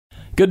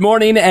Good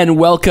morning and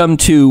welcome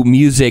to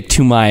Music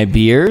to My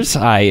Beers.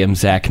 I am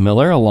Zach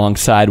Miller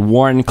alongside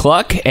Warren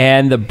Cluck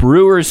and the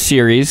Brewers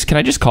Series. Can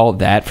I just call it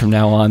that from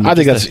now on? I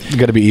think that's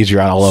going to be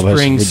easier on all of us.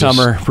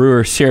 Spring-Summer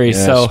Brewers Series.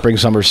 Yeah, so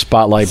Spring-Summer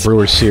Spotlight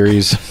Brewers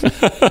Series.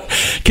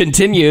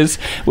 continues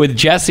with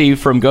Jesse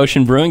from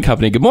Goshen Brewing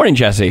Company. Good morning,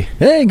 Jesse.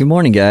 Hey, good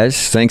morning,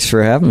 guys. Thanks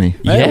for having me.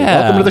 Hey,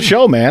 welcome to the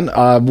show, man.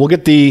 We'll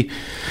get the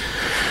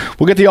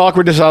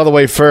awkwardness out of the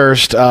way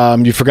first.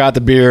 You forgot the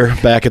beer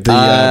back at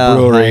the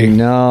brewery.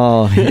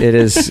 No,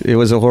 it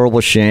was a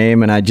horrible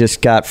shame, and I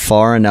just got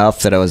far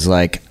enough that I was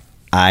like,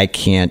 I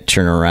can't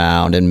turn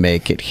around and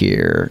make it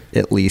here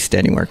at least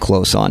anywhere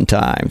close on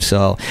time.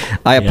 So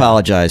I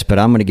apologize, but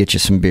I'm going to get you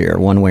some beer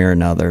one way or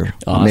another.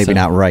 Awesome. Maybe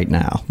not right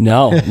now.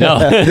 No.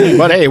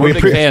 But hey, we're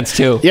big fans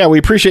too. Yeah, we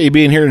appreciate you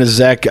being here. And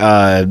Zach,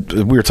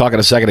 we were talking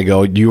a second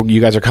ago.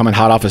 You guys are coming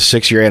hot off a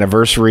 6-year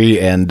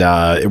anniversary, and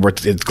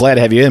it's glad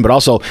to have you in. But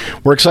also,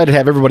 we're excited to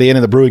have everybody in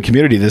the brewing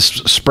community this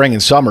spring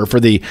and summer for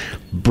the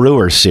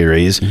Brewer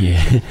Series.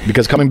 Yeah.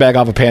 Because coming back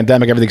off a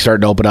pandemic, everything's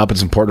starting to open up.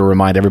 It's important to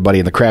remind everybody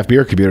in the craft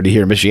beer community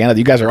here in Michiana that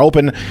you guys are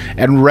open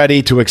and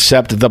ready to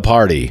accept the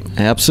party.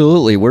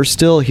 Absolutely. We're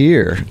still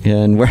here,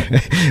 and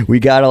we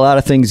got a lot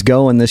of things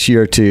going this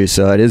year too,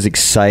 so it is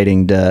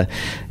exciting to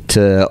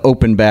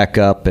open back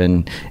up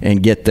and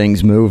get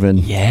things moving.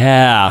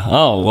 Yeah.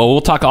 Oh, well,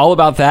 we'll talk all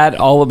about that,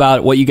 all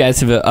about what you guys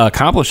have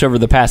accomplished over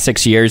the past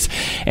 6 years,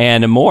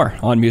 and more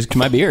on Music to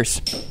My Beers.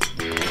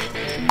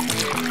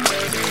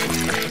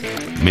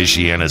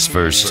 Michiana's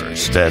first,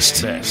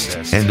 best,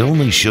 and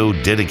only show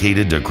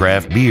dedicated to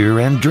craft beer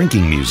and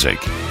drinking music.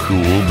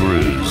 Cool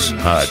brews,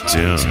 hot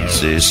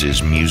tunes. This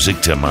is Music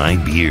to My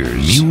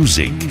Beers.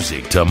 Music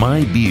to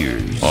My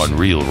Beers on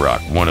Real Rock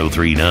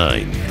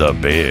 103.9, The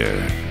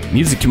Bear.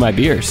 Music to My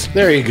Beers.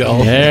 There you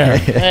go.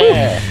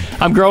 There.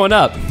 I'm growing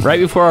up right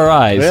before our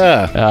eyes.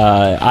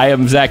 Yeah. I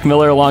am Zach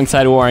Miller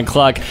alongside Warren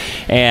Cluck,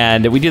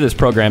 and we do this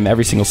program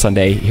every single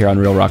Sunday here on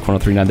Real Rock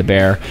 103.9 The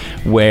Bear,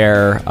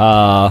 where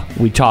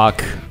we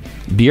talk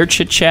beer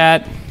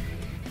chit-chat,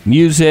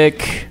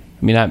 music.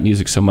 I mean, not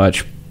music so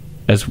much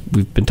as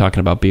we've been talking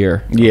about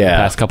beer over the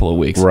past couple of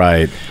weeks.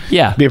 Right.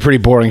 Yeah. It'd be a pretty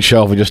boring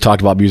show if we just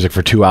talked about music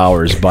for 2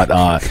 hours. But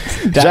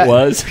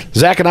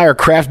Zach and I are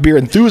craft beer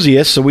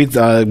enthusiasts, so we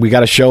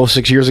got a show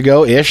 6 years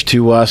ago-ish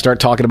to start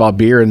talking about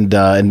beer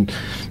and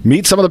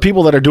meet some of the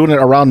people that are doing it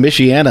around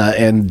Michiana.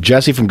 And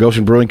Jesse from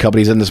Goshen Brewing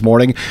Company is in this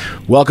morning.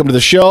 Welcome to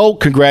the show.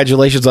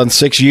 Congratulations on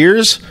 6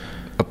 years.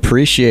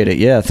 Appreciate it.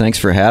 Yeah, thanks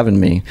for having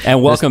me.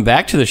 And welcome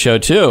back to the show,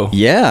 too.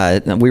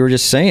 Yeah, we were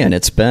just saying,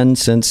 it's been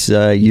since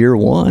year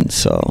one,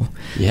 so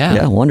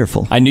yeah,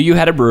 wonderful. I knew you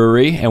had a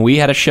brewery, and we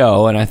had a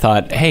show, and I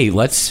thought, hey,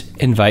 let's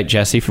invite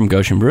Jesse from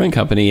Goshen Brewing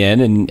Company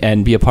in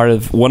and be a part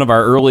of one of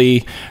our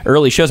early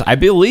shows. I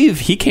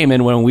believe he came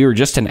in when we were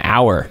just an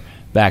hour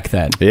back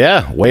then.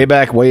 Yeah, way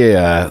back,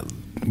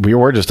 we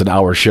were just an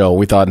hour show.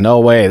 We thought, no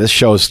way, this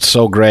show is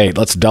so great.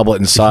 Let's double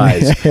it in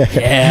size.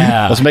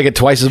 Yeah. Let's make it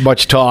twice as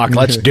much talk.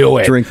 Let's do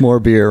it. Drink more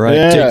beer, right?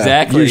 Yeah.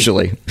 Exactly.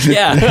 Usually.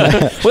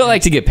 Yeah. We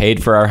like to get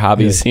paid for our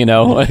hobbies, when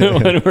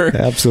we're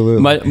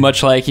absolutely.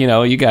 Much like,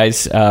 you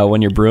guys,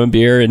 when you're brewing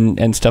beer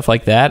and stuff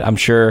like that, I'm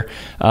sure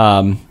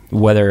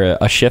whether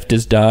a shift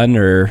is done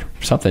or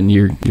something,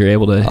 you're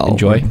able to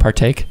enjoy,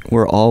 partake.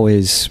 We're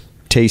always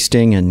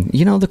tasting and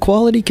the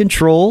quality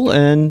control,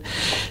 and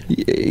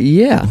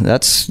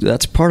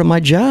that's part of my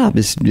job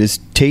is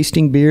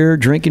tasting beer,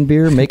 drinking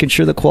beer, making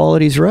sure the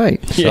quality's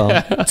right. So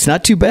it's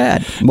not too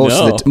bad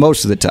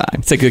most of the time.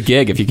 It's a good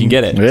gig if you can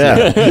get it.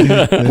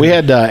 Yeah. We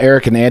had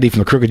Eric and Andy from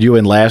the Crooked U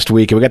in last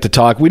week, and we got to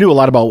talk. We knew a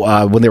lot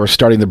about when they were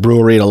starting the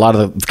brewery and a lot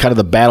of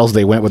the battles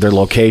they went with their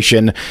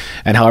location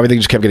and how everything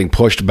just kept getting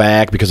pushed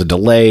back because of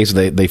delays.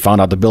 They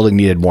found out the building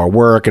needed more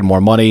work and more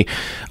money.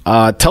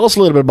 Tell us a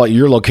little bit about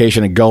your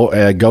location in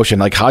Goshen,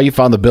 like how you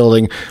found the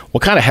building,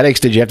 what kind of headaches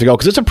did you have to go?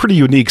 Because it's a pretty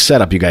unique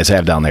setup you guys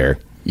have down there.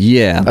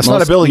 Yeah. That's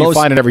not a building you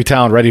find in every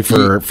town ready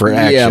for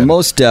action. Yeah,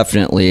 most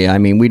definitely. I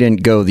mean, we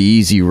didn't go the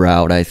easy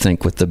route, I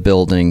think, with the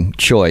building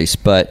choice,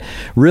 but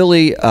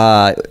really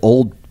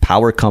old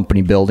power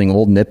company building,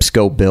 old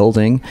NIPSCO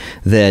building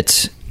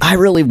that I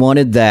really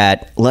wanted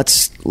that.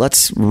 Let's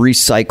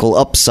upcycle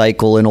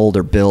an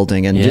older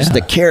building and just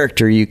the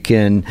character you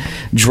can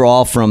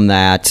draw from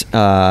that.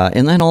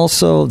 And then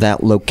also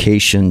that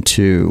location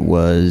too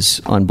was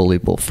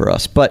unbelievable for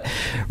us. But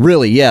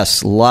really,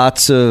 yes,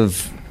 lots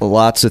of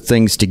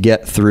things to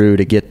get through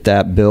to get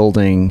that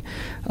building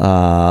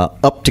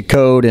up to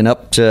code and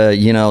up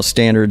to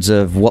standards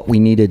of what we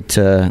needed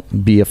to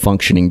be a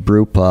functioning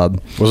brew pub.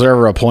 Was there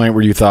ever a point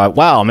where you thought,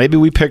 wow, maybe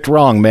we picked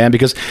wrong, man?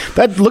 Because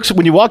that looks,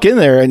 when you walk in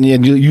there and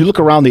you look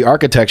around the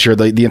architecture,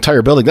 the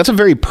entire building, that's a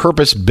very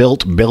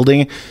purpose-built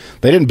building.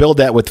 They didn't build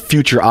that with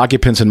future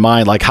occupants in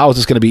mind, like how is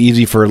this going to be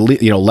easy for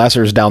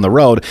lessers down the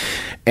road.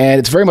 And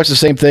it's very much the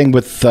same thing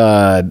with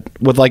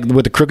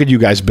the Crooked U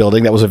guys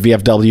building. That was a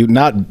VFW,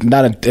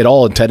 not at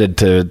all intended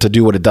to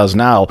do what it does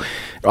now.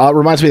 It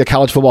reminds me of the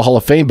College Football Hall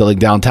of Fame building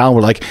downtown,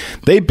 where like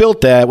they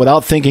built that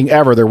without thinking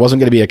ever there wasn't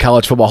going to be a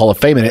College Football Hall of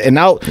Fame in it. And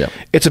now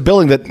it's a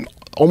building that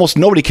almost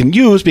nobody can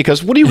use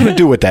because what are you going to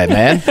do with that,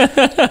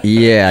 man?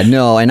 Yeah,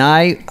 no, and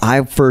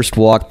I first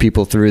walked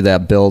people through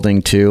that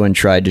building too and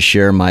tried to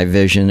share my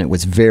vision. It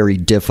was very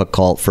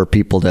difficult for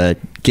people to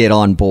get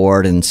on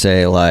board and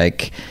say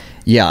like,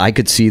 yeah, I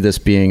could see this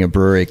being a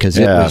brewery because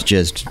it was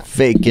just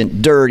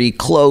vacant, dirty,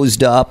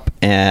 closed up,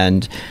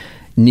 and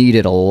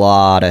needed a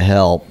lot of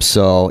help.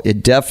 So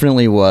it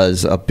definitely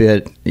was a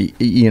bit,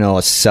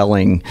 a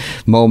selling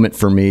moment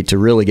for me to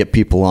really get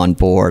people on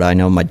board. I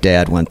know my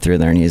dad went through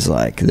there and he's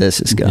like,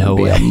 this is going to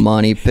be a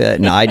money pit,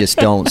 and I just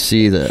don't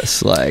see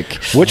this. Like,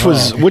 which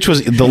was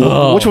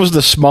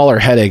the smaller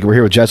headache? We're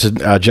here with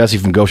Jesse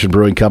from Goshen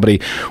Brewing Company.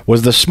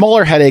 Was the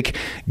smaller headache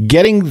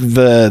getting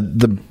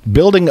the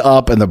building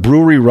up and the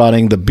brewery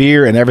running, the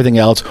beer and everything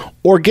else,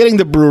 or getting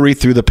the brewery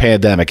through the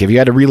pandemic? If you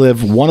had to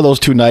relive one of those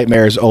two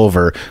nightmares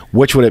over,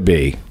 which would it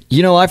be?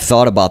 I've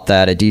thought about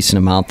that a decent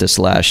amount this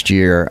last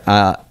year.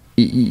 I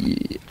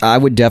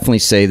would definitely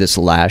say this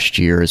last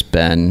year has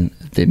been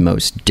the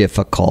most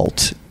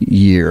difficult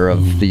year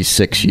of these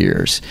 6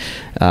 years.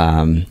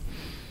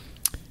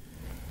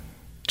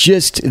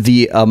 Just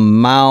the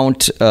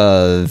amount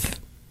of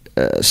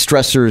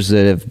stressors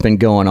that have been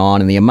going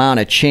on and the amount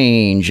of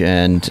change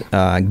and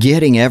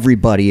getting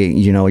everybody,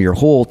 your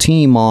whole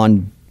team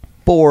on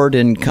board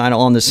and kind of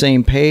on the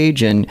same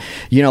page. And,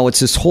 it's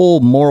this whole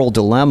moral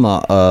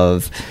dilemma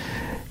of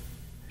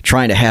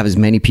trying to have as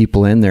many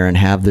people in there and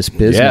have this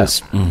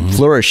business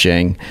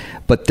flourishing,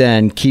 but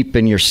then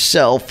keeping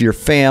yourself, your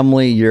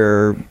family,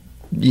 your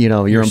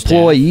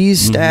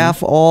employees,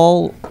 staff,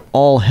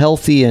 all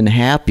healthy and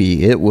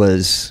happy.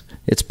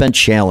 It's been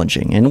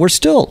challenging, and we're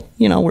still,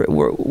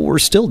 we're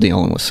still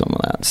dealing with some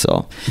of that.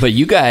 So, but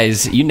you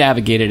guys, you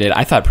navigated it,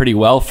 I thought, pretty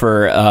well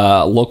for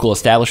local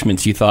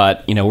establishments. You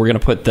thought, we're going to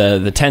put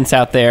the tents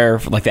out there,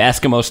 like the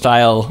Eskimo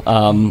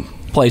style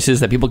places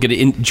that people could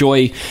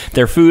enjoy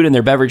their food and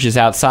their beverages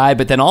outside.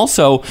 But then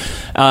also,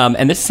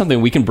 and this is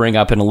something we can bring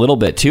up in a little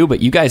bit too,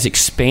 but you guys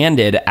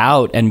expanded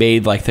out and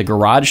made like the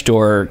garage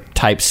door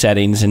type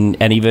settings and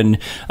even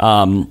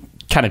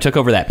kind of took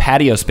over that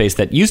patio space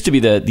that used to be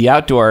the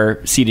outdoor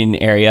seating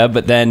area,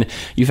 but then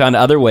you found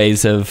other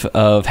ways of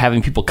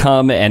having people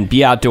come and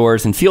be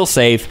outdoors and feel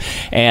safe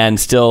and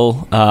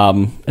still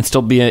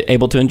be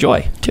able to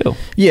enjoy too.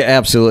 Yeah,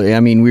 absolutely. I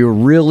mean, we were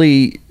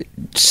really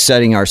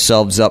setting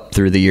ourselves up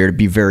through the year to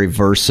be very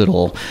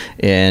versatile,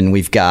 and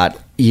we've got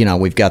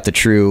the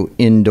true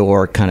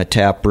indoor kind of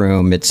tap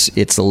room.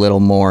 It's a little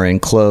more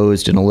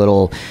enclosed and a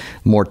little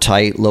more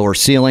tight, lower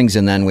ceilings,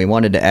 and then we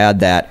wanted to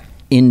add that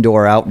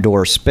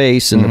indoor-outdoor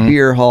space in the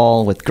beer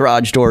hall with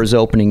garage doors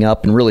opening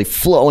up and really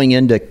flowing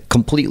into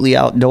completely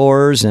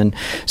outdoors. And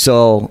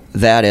so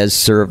that has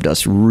served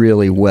us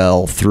really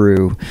well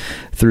through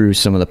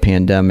some of the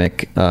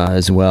pandemic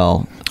as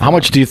well. How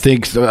much do you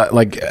think,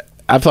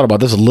 I've thought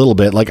about this a little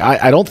bit,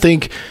 I don't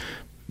think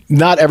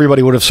not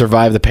everybody would have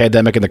survived the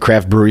pandemic and the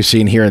craft brewery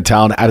scene here in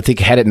town, I think,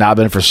 had it not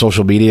been for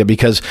social media,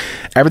 because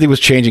everything was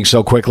changing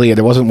so quickly and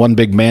there wasn't one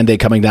big mandate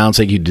coming down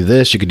saying you could do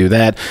this, you could do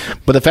that.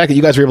 But the fact that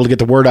you guys were able to get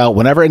the word out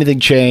whenever anything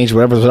changed,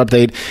 whenever there was an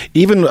update,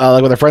 even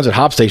like with our friends at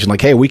Hop Station,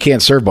 like, hey, we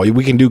can't serve, but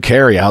we can do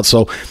carry out.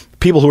 So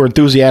people who are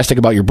enthusiastic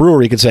about your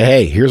brewery could say,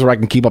 hey, here's where I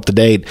can keep up to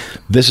date.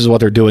 This is what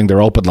they're doing.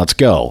 They're open. Let's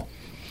go.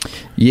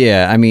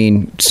 Yeah, I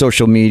mean,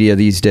 social media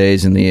these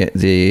days and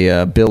the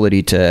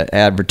ability to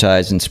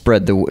advertise and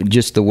spread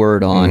the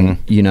word on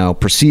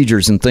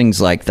procedures and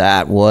things like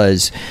that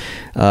was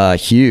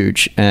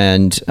huge,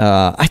 and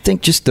I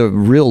think just the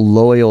real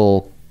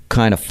loyal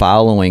kind of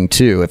following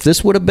too. If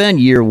this would have been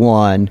year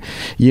one,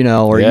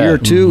 or year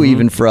two,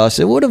 even for us,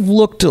 it would have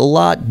looked a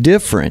lot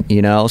different.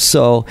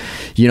 So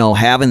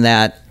having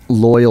that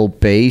loyal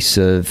base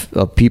of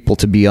people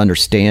to be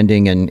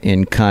understanding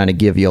and kind of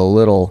give you a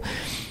little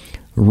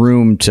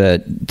room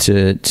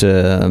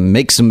to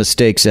make some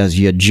mistakes as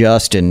you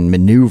adjust and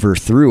maneuver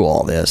through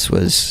all this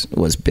was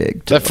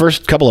big. That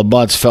first couple of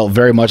months felt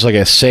very much like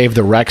a Save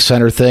the Rec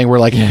Center thing, where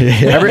like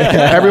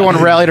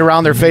everyone rallied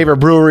around their favorite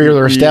brewery or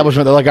their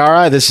establishment. They're like, all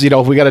right, this is,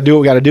 we got to do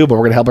what we got to do, but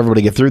we're going to help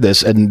everybody get through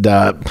this. And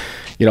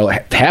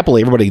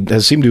happily, everybody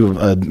has seemed to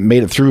have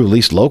made it through, at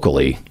least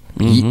locally.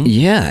 Mm-hmm.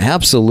 Yeah,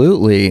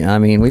 absolutely. I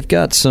mean, we've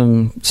got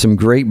some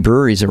great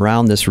breweries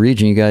around this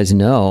region, you guys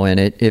know, and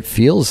it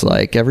feels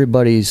like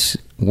everybody's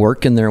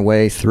working their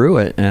way through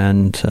it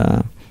and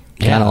kind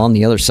of on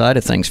the other side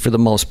of things for the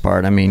most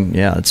part. I mean,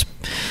 it's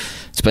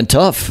been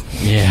tough.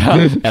 Yeah,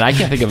 and I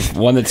can't think of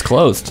one that's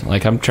closed.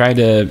 Like, I'm trying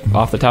to,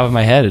 off the top of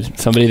my head,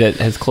 somebody that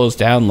has closed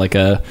down like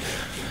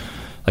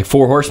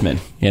Four Horsemen,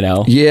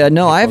 Yeah,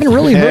 no, I haven't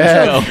really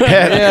heard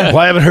Well,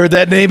 I haven't heard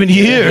that name in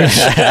years.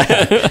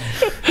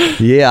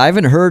 Yeah, I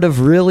haven't heard of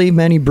really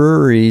many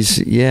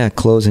breweries,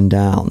 closing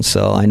down.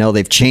 So I know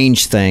they've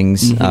changed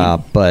things,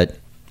 but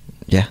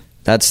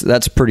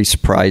That's pretty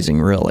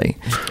surprising, really.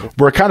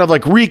 We're kind of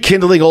like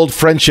rekindling old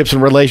friendships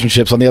and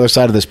relationships on the other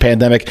side of this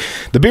pandemic.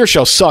 The beer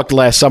show sucked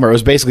last summer. It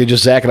was basically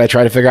just Zach and I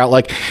trying to figure out,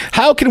 like,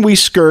 how can we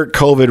skirt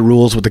COVID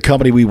rules with the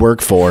company we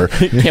work for?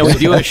 Can we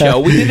do a show?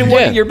 We did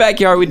one in your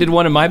backyard. We did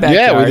one in my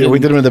backyard. Yeah, we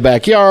did them in the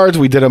backyards.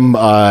 We did them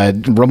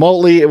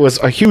remotely. It was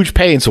a huge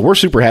pain. So we're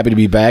super happy to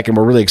be back, and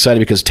we're really excited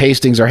because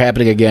tastings are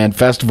happening again.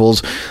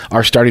 Festivals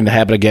are starting to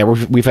happen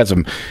again. We've had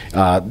some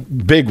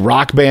big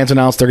rock bands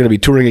announced they're going to be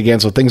touring again,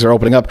 so things are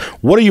opening up.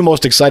 What are you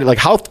most excited? Like,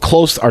 how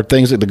close are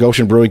things at the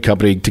Goshen Brewing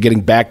Company to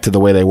getting back to the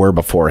way they were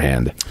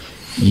beforehand?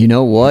 You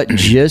know what?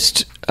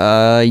 Just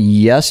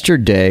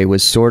yesterday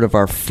was sort of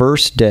our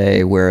first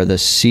day where the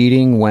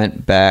seating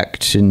went back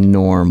to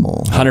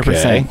normal.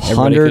 100%.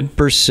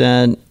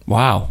 100%.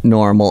 Wow.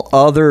 Normal,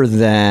 other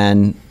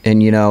than,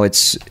 and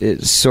it's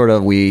sort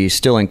of, we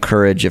still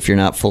encourage, if you're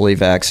not fully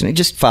vaccinated,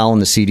 just following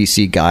the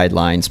CDC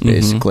guidelines,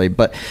 basically. Mm-hmm.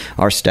 But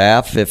our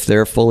staff, if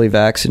they're fully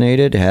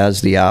vaccinated, has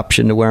the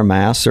option to wear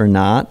masks or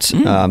not.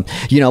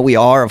 Mm. We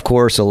are, of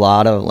course, a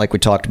lot of, like we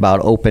talked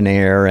about, open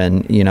air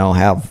and,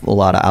 have a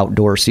lot of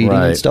outdoor seating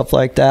and stuff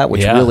like that,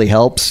 which really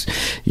helps,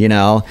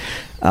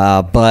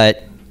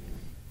 but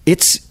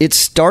it's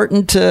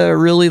starting to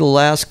really, the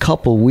last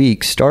couple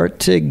weeks, start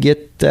to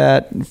get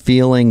that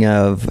feeling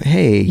of,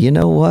 hey, you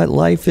know what,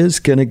 life is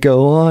gonna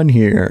go on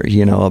here,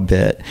 a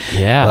bit.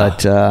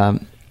 But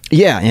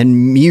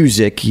and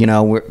music,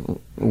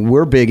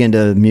 we're big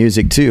into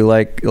music too,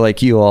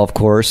 like you all, of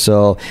course.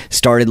 So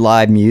started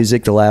live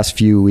music the last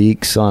few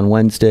weeks on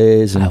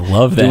Wednesdays, and I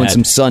love that. Doing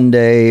some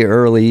Sunday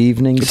early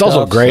evening It's stuff,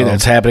 also great that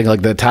it's happening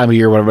like the time of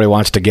year when everybody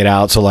wants to get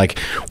out. So like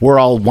we're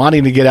all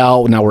wanting to get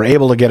out now, we're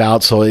able to get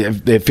out. So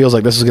it feels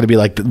like this is going to be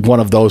like one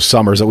of those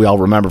summers that we all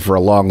remember for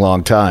a long,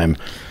 long time.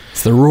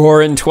 It's the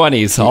roaring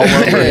 20s all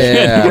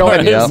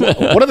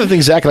over. One of the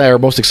things Zach and I are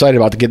most excited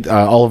about to get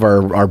all of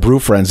our brew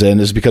friends in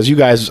is because you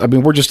guys,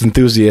 we're just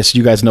enthusiasts.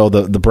 You guys know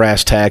the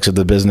brass tacks of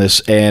the business.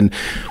 And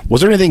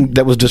was there anything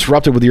that was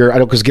disrupted with your, I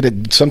know, because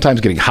sometimes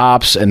getting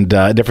hops and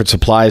different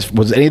supplies,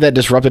 was any of that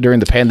disrupted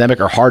during the pandemic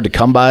or hard to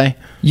come by?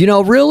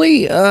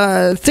 Really,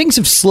 things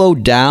have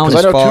slowed down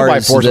as far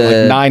as 2x4s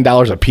are like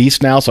 $9 a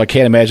piece now, so I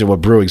can't imagine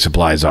what brewing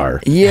supplies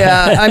are.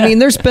 Yeah,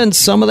 there's been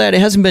some of that. It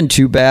hasn't been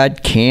too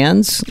bad.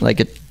 Cans, like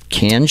a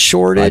can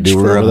shortage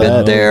for a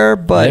bit there,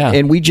 but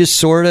and we just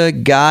sort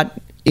of got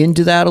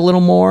into that a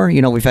little more.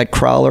 We've had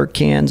crawler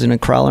cans in a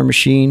crawler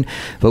machine,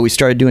 but we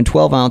started doing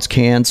 12-ounce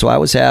cans. So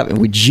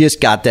we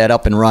just got that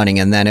up and running,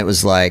 and then it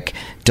was like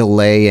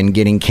delay in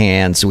getting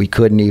cans, so we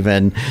couldn't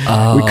even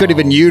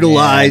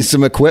utilize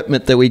some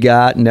equipment that we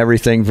got and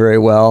everything very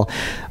well.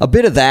 A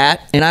bit of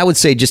that, and I would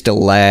say just a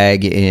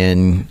lag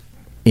in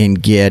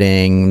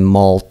getting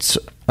malt.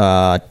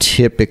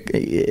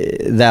 Typically,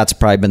 that's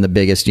probably been the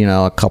biggest,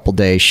 a couple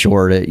days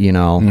short,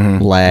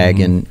 lag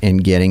in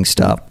getting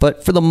stuff.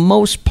 But for the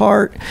most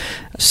part,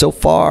 so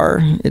far,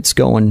 it's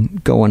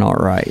going all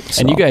right. So.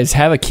 And you guys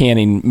have a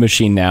canning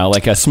machine now,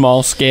 like a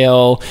small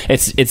scale.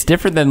 It's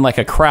different than like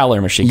a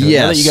crowler machine. Yes.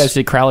 I know that you guys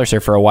did crowlers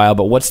there for a while,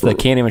 but what's the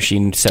canning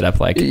machine set up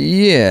like?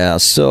 Yeah,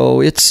 so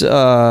it's, we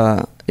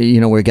got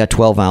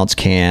 12-ounce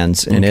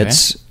cans, and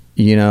it's,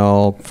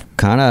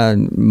 kind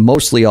of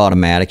mostly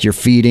automatic. You're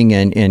feeding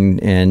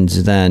and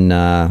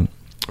then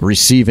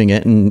receiving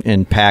it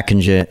and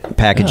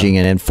packaging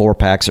it in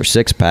 4-packs or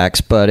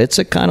 6-packs. But it's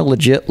a kind of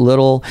legit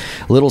little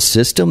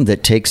system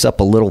that takes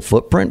up a little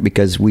footprint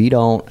because we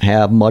don't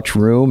have much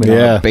room in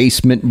our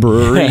basement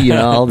brewery.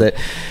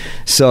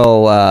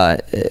 So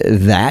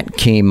that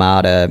came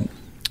out of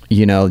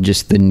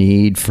just the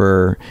need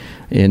for.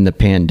 In the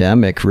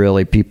pandemic,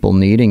 really, people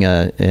needing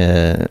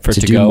to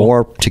do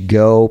more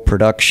to-go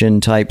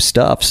production type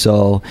stuff.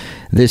 So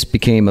this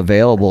became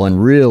available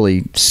and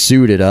really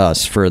suited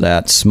us for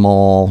that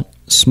small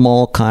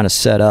kind of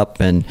setup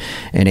and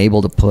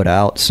able to put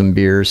out some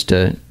beers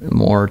to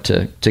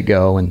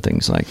go and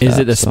things like that. Is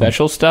it the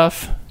special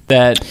stuff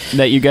that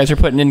you guys are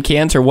putting in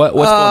cans, or what's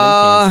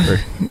going in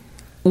cans?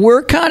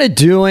 We're kind of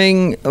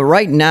doing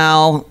right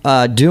now,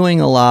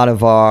 doing a lot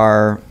of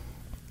our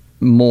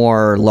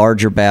more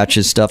larger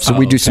batches stuff. So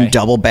we do some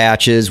double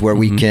batches where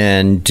we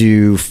can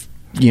do,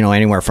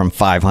 anywhere from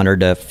 500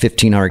 to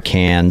 1,500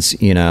 cans,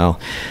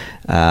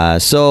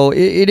 So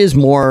it is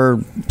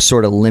more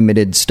sort of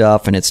limited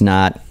stuff, and it's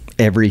not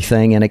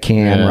everything in a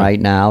can right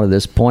now to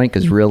this point,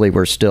 because really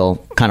we're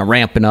still kind of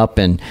ramping up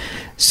and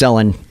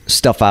selling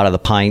stuff out of the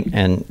pint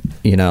and,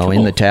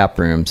 in the tap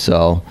room.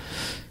 So...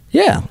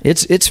 yeah,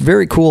 it's a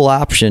very cool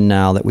option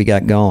now that we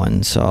got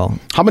going. So,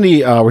 how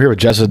many? We're here with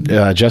Jesse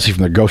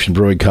from the Goshen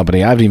Brewing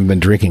Company. I haven't even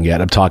been drinking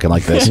yet. I'm talking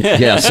like this.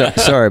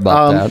 Sorry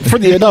about that. For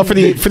the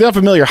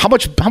unfamiliar, how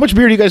much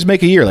beer do you guys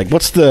make a year? Like,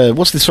 what's the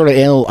sort of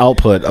annual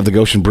output of the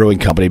Goshen Brewing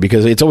Company?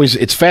 Because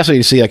it's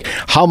fascinating to see like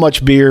how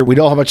much beer we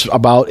know how much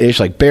about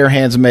like Bare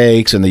Hands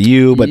makes and the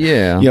U, but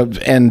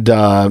and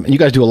you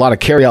guys do a lot of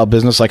carry out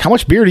business. Like, how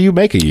much beer do you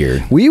make a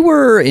year? We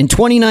were in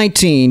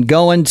 2019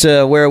 going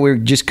to where we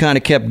just kind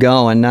of kept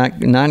going.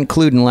 not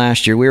including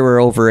last year. We were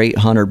over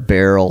 800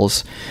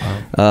 barrels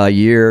a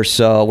year.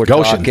 So we're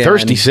Goshen, talking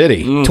thirsty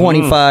city.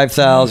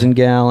 25,000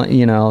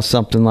 gallon,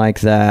 something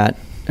like that.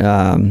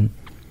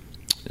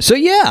 So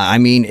yeah, I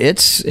mean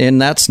that's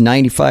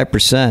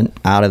 95%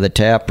 out of the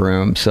tap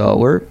room.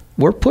 So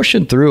we're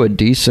pushing through a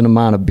decent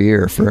amount of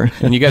beer for.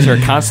 And you guys are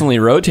constantly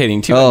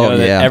rotating too. Oh, I know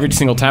that yeah. every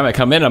single time I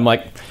come in, I'm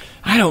like,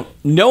 I don't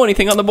know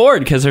anything on the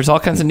board because there's all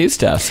kinds of new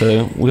stuff.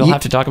 So we'll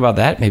have to talk about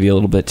that maybe a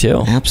little bit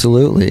too.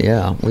 Absolutely,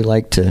 yeah. We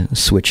like to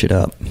switch it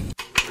up.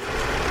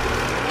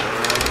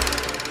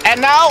 And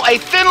now, a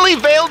thinly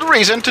veiled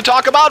reason to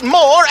talk about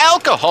more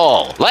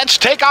alcohol. Let's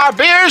take our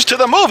beers to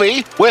the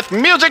movie with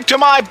Music to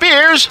My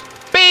Beers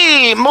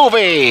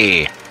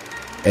B-Movie.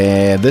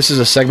 And this is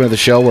a segment of the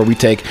show where we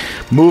take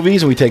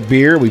movies and we take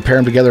beer, we pair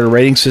them together in a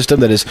rating system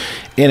that is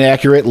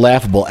inaccurate,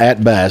 laughable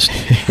at best,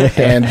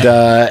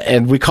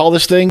 and we call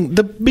this thing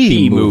the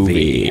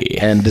B-Movie.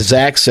 And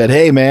Zach said,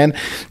 hey man,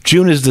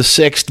 June is the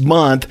 6th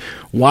month,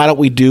 why don't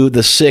we do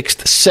the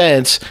 6th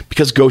Sense?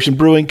 Because Goshen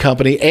Brewing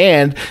Company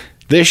and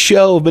this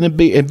show have been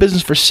in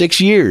business for 6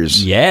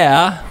 years.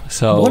 Yeah.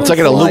 So It's like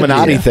an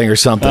Illuminati thing or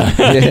something.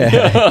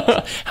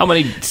 how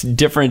many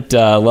different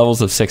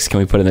levels of 6 can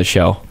we put in the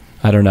show?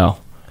 I don't know.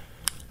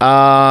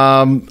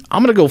 I'm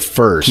going to go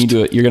first. Can you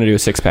do it? You're going to do a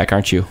 6-pack,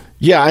 aren't you?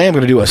 Yeah, I am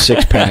going to do a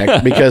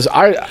 6-pack because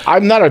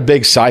I'm not a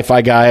big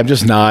sci-fi guy. I'm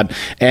just not.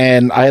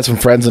 And I had some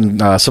friends and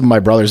some of my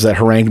brothers that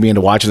harangued me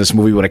into watching this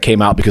movie when it came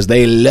out because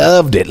they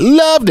loved it.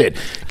 Loved it.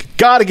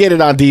 Got to get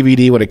it on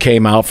DVD when it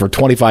came out for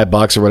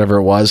 $25 or whatever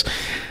it was.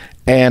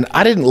 And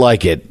I didn't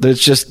like it.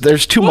 There's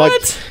too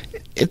much.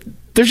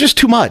 There's just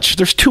too much.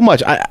 There's too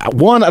much. I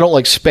don't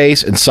like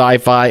space and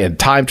sci-fi and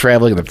time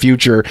traveling in the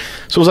future.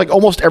 So it was like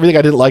almost everything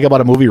I didn't like about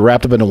a movie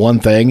wrapped up into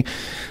one thing.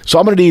 So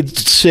I'm going to need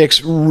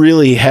 6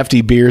 really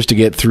hefty beers to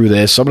get through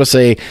this. So I'm going to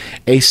say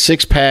a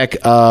 6-pack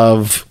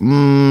of,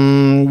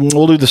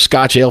 we'll do the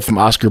Scotch Ale from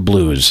Oscar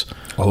Blues.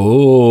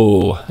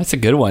 Oh, that's a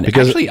good one.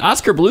 Because actually,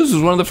 Oscar Blues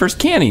was one of the first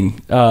canning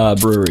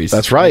breweries.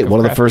 That's right. One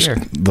of the craft first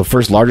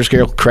beer. larger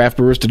scale craft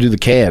brewers to do the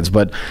cans.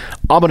 But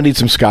I'm going to need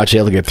some Scotch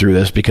Ale to get through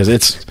this because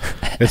it's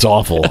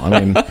awful.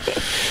 I mean,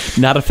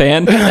 Not a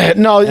fan?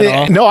 no,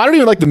 I don't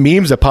even like the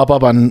memes that pop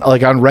up on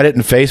Reddit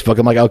and Facebook.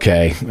 I'm like,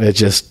 okay,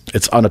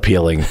 it's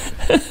unappealing.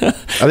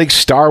 I think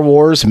Star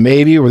Wars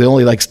maybe were the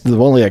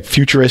only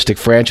futuristic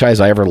franchise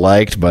I ever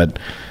liked, but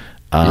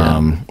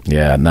not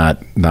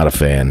a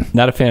fan.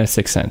 Not a fan of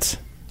Sixth Sense.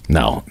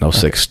 No,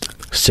 Sixth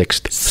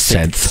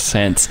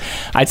Sense.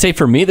 I'd say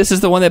for me, this is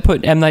the one that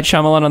put M. Night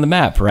Shyamalan on the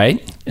map,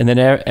 right? And then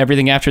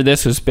everything after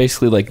this was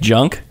basically like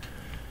junk,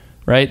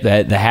 right?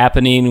 The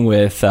Happening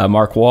with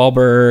Mark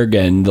Wahlberg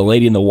and The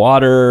Lady in the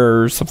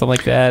Water or something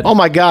like that. Oh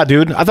my God,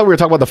 dude! I thought we were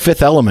talking about The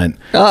Fifth Element.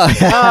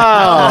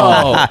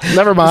 Oh.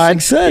 Never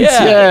mind. Sixth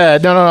Sense. Yeah,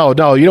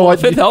 no. You know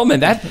what? Fifth Element.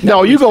 That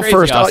You go crazy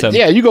first. awesome.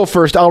 You go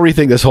first. I'll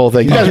rethink this whole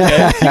thing. You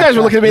guys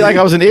were looking at me like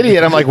I was an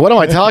idiot. I'm like, what am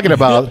I talking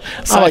about?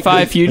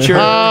 Sci-fi future.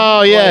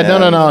 Oh yeah, no.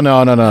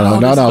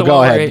 this is the Go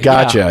one ahead. where-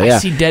 Gotcha. yeah, Yeah, I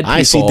see dead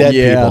I see people. dead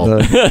Yeah, people.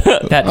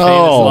 That famous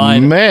Oh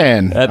line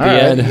man! at the All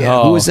right. end.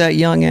 Oh. Who was that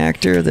young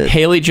actor that?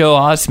 Haley Joel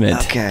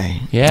Osment.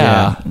 Okay.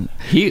 Yeah.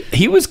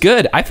 He was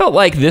good. I felt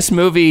like this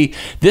movie,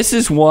 this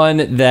is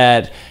one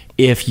that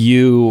if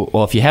you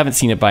haven't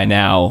seen it by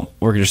now,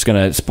 we're just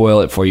going to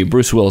spoil it for you.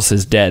 Bruce Willis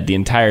is dead the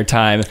entire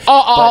time.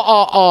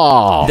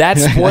 That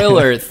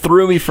spoiler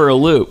threw me for a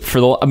loop.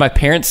 My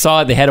parents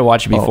saw it. They had to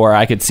watch it before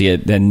I could see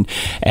it.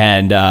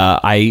 And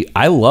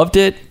I loved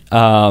it.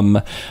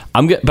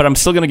 But I'm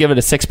still going to give it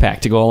a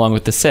 6-pack to go along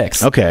with the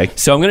 6. Okay.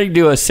 So I'm going to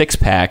do a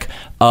 6-pack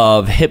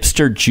of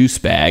Hipster Juice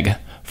Bag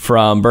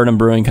from Burnham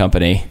Brewing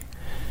Company.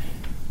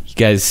 You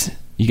guys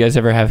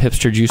ever have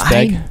Hipster Juice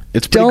Bag?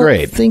 It's pretty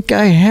great. I don't think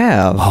I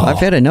have. I've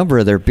had a number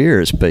of their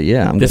beers, but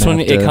yeah, This one,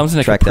 it comes in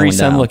a Capri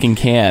Sun looking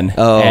can.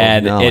 Oh,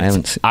 and no, I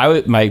haven't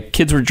seen. my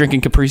kids were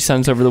drinking Capri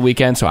Suns over the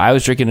weekend, so I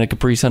was drinking a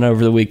Capri Sun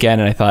over the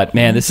weekend, and I thought,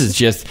 man, this is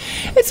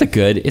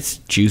it's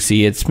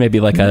juicy. It's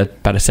maybe like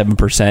about a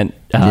 7%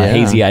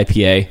 hazy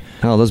IPA.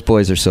 Oh, those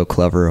boys are so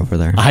clever over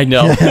there. I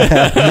know.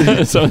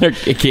 So their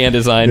can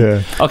design.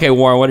 Yeah. Okay,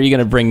 Warren, what are you going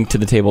to bring to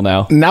the table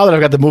now? Now that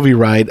I've got the movie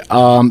right,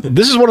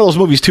 this is one of those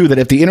movies too that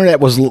if the internet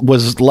was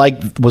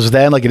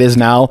then like it is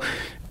now,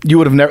 you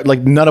would have never,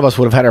 none of us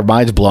would have had our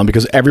minds blown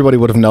because everybody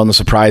would have known the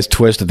surprise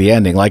twist at the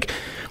ending. Like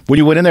when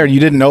you went in there and you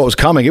didn't know it was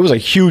coming, it was a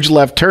huge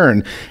left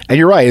turn. And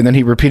you're right. And then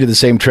he repeated the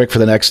same trick for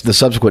the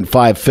subsequent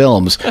 5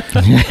 films.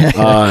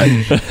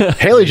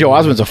 Haley Joel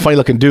Osment's a funny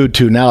looking dude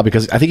too now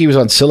because I think he was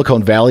on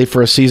Silicon Valley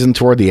for a season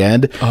toward the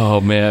end.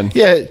 Oh man.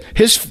 Yeah,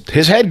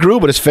 his head grew,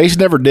 but his face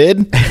never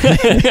did.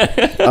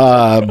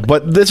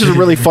 But this is a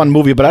really fun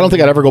movie, but I don't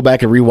think I'd ever go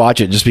back and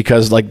rewatch it just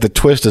because the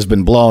twist has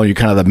been blown. You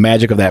kind of the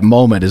magic of that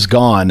moment is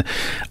gone.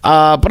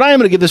 But I am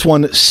going to give this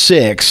one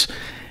 6.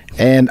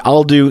 And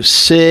I'll do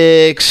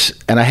 6,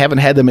 and I haven't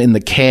had them in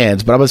the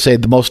cans, but I'm going to say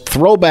the most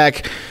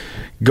throwback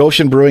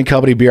Goshen Brewing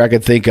Company beer I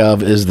could think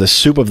of is the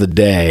Soup of the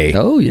Day.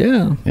 Oh,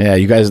 yeah. Yeah,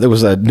 you guys, there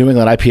was a New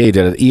England IPA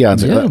did it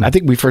eons ago. Yeah. I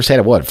think we first had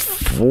it,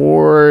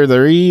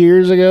 3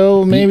 years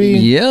ago, maybe?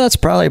 Yeah, that's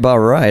probably about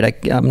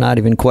right. I'm not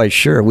even quite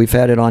sure. We've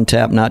had it on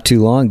tap not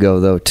too long ago,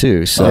 though,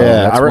 too. So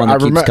that's one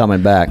that keeps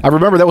coming back. I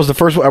remember that was the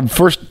first one.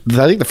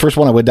 I think the first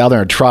one I went down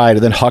there and tried,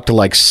 and then hucked to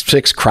like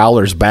 6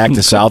 Crowlers back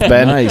to South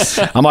Bend. Nice.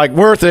 I'm like,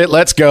 worth it.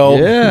 Let's go.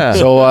 Yeah.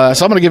 So I'm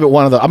going to give it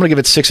I'm going to give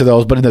it 6 of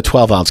those, but in the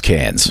 12-ounce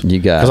cans. You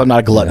got it. Because I'm not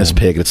a gluttonous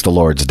pig. It's the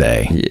Lord's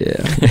Day.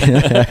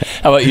 Yeah.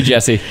 How about you,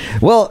 Jesse?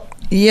 Well,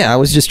 yeah, I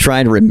was just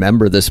trying to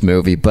remember this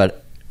movie,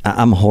 but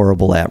I'm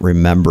horrible at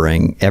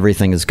remembering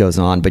everything that goes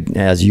on. But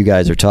as you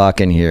guys are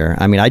talking here,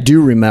 I mean, I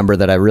do remember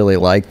that I really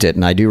liked it,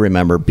 and I do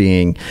remember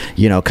being,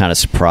 kind of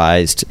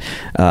surprised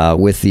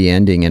with the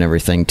ending and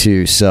everything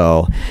too.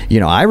 So,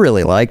 I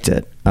really liked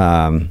it.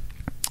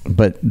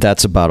 But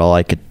that's about all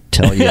I could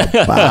tell you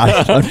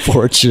about,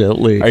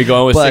 unfortunately. Are you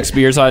going with 6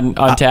 beers on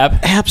tap?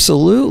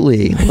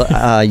 Absolutely.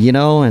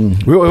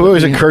 And we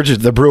always encourage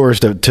the brewers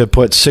to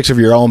put 6 of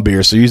your own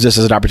beers. So use this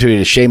as an opportunity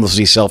to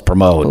shamelessly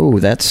self-promote. Oh,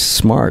 that's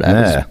smart.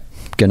 I was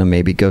gonna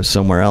maybe go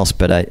somewhere else,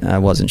 but I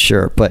wasn't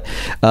sure. But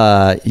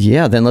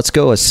then let's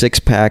go a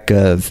 6-pack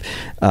of.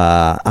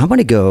 I'm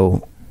gonna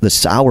go the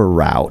sour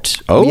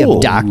route. Oh. We have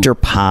Dr.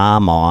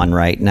 Palm on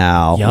right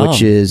now, Yum.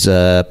 which is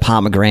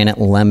pomegranate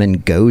lemon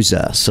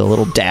goza. So a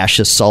little dash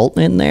of salt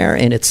in there,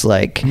 and it's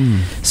like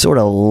sort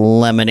of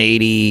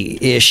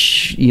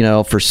lemonade-y-ish,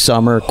 for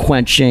summer,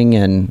 quenching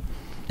and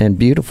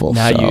beautiful.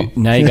 Now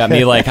you got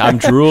me like I'm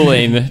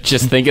drooling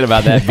just thinking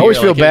about that beer. I always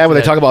feel bad when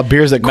they talk about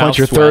beers that quench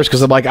your thirst,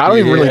 because I'm like, I don't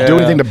even really do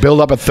anything to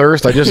build up a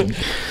thirst. I just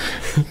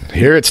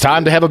here it's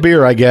time to have a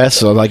beer, I guess.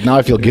 So like now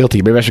I feel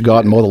guilty. Maybe I should go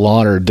out and mow the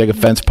lawn or dig a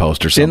fence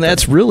post or something. And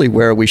that's really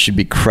where we should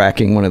be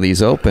cracking one of these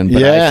open.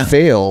 But I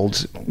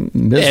failed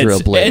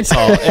miserably. It's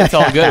all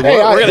good. Hey,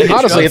 we're gonna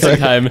honestly,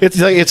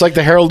 it's like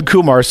the Harold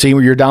Kumar scene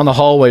where you're down the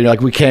hallway and you're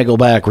like, we can't go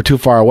back, we're too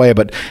far away.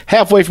 But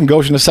halfway from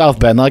Goshen to South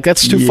Bend, like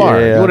that's too far.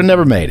 You would have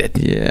never made it.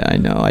 Yeah, I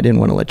know. I didn't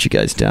want to let you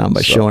guys down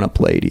by showing up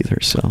late either.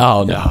 So.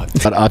 Oh no.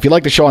 But if you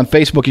like the show on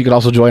Facebook, you can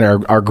also join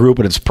our group,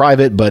 and it's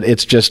private, but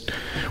it's just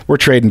we're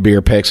trading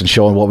beer picks and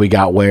showing what we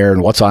got where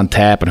and what's on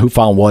tap and who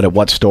found what at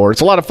what store.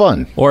 It's a lot of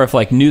fun. Or if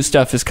like new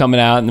stuff is coming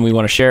out and we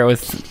want to share it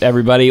with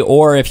everybody,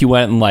 or if you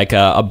went in like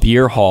a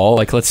beer haul,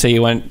 like let's say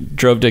you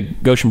drove to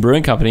Goshen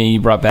Brewing Company and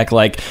you brought back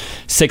like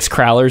 6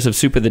 Crowlers of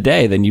Soup of the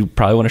Day, then you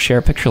probably want to share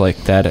a picture like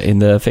that in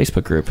the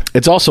Facebook group.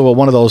 It's also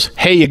one of those,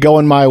 hey, you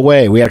going my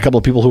way. We had a couple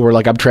of people who were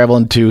like, I'm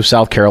traveling to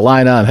South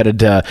Carolina. I'm headed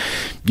to,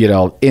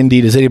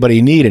 Indy. Does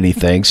anybody need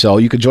anything? So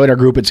you can join our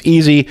group. It's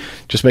easy.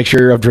 Just make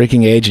sure you're of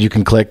drinking age and you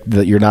can click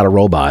that you're not a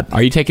robot.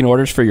 Are you taking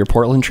orders for your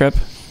Portland trip?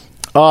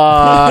 Dude,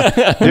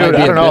 I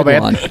don't know,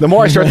 man. one. The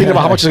more I start thinking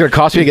about how much it's going to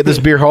cost me to get this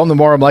beer home, the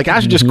more I'm like, I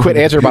should just quit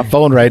answering my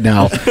phone right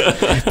now.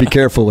 Be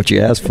careful what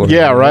you ask for.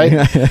 Yeah, right?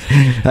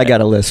 I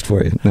got a list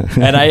for you.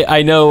 And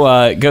I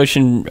know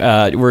Goshen,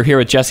 we're here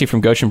with Jesse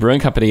from Goshen Brewing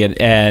Company,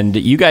 and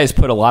you guys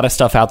put a lot of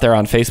stuff out there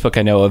on Facebook.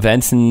 I know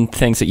events and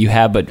things that you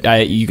have,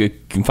 but you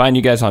can find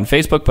you guys on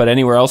Facebook, but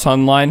anywhere else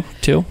online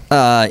too?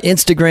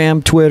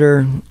 Instagram,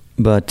 Twitter,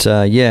 but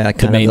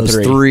kind of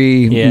those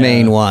 3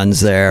 main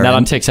ones there. Not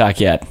on TikTok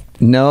yet.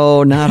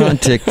 No, not on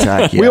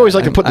TikTok yet. We always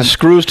like to put the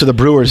screws to the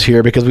brewers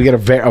here because we get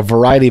a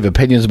variety of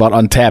opinions about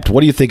Untapped.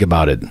 What do you think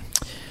about it?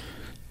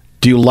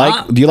 Do you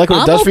like what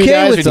it does for you guys?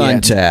 I'm okay with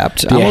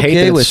Untapped. I'm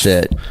okay with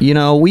it.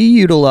 We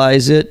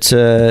utilize it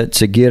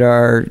to get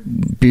our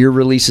beer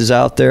releases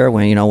out there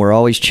when, we're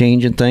always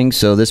changing things.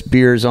 So this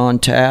beer's on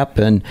tap,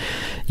 and,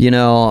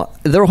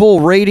 their whole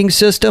rating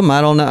system,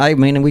 I don't know. I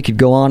mean, we could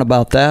go on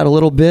about that a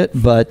little bit,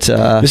 but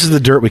this is the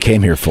dirt we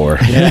came here for.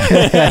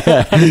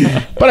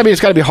 But I mean,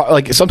 it's got to be hard.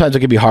 Like sometimes it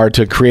can be hard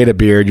to create a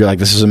beer. And you're like,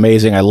 this is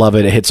amazing. I love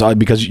it. It hits on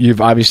because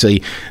you've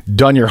obviously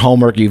done your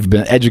homework. You've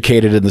been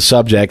educated in the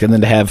subject, and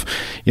then to have,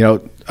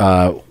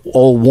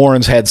 old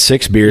Warren's had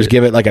 6 beers,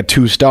 give it like a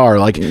 2-star.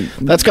 Like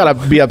that's got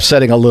to be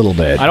upsetting a little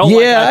bit. I don't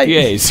like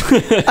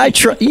IPAs. I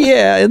try.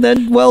 Yeah, and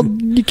then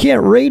you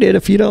can't rate it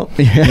if you don't.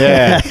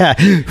 Yeah.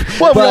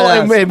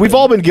 Well, man, we've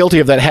all been guilty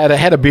of that.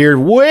 Had a beer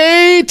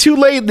way too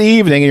late in the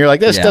evening, and you're like,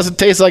 this doesn't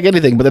taste like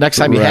anything. But the next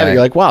time you have it,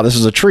 you're like, wow, this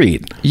is a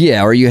treat.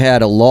 Yeah, or you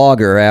had a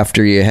lager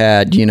after you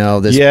had,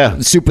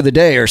 this Soup of the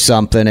Day or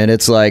something, and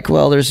it's like,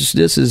 well,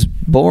 this is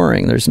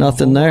boring. There's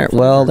nothing there.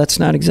 Well, that's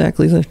not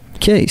exactly the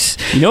case.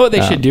 You know what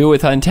they should do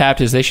with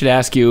Untapped is they should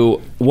ask you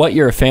what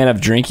you're a fan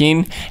of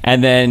drinking,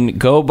 and then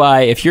go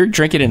by, if you're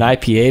drinking an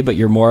IPA but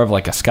you're more of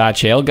like a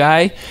Scotch ale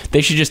guy,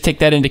 they should just take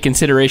that into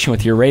consideration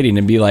with your rating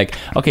and be like,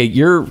 okay,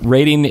 your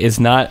rating is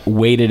not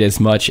weighted as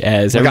much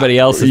as everybody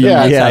else's.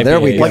 There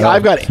we go. Like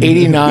I've got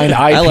 89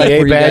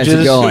 IPA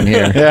badges going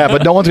here. Yeah,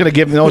 but no one's going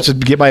to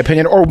give my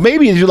opinion. Or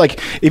maybe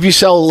if you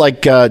sell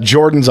like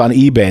Jordans on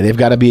eBay, they've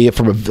got to be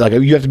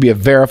you have to be a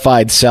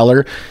verified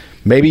seller.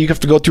 maybe you have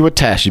to go through a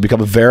test. You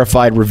become a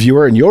verified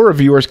reviewer, and your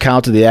reviewers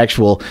count to the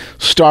actual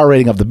star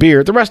rating of the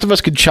beer. The rest of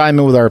us could chime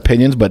in with our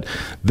opinions, but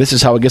this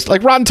is how it gets.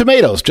 Like Rotten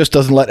Tomatoes just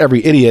doesn't let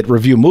every idiot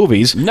review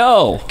movies.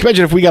 No. Can you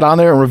imagine if we got on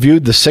there and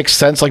reviewed The Sixth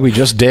Sense like we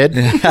just did?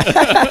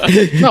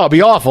 No, it'd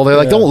be awful. They're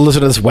like, don't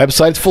listen to this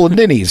website. It's full of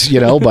ninnies,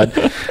 But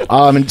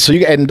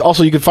and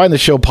also you can find the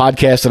show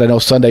podcasted. I know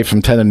Sunday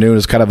from 10 to noon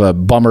is kind of a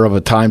bummer of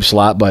a time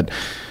slot, but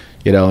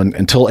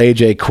until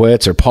AJ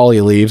quits or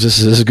Paulie leaves, this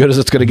is as good as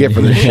it's going to get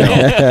for the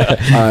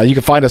show. You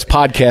can find us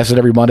podcasted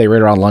every Monday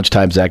right around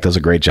lunchtime. Zach does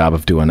a great job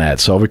of doing that.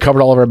 So have we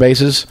covered all of our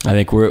bases? I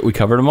think we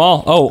covered them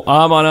all. Oh,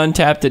 I'm on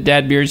Untapped at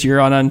Dad Beers. You're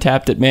on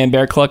Untapped at Man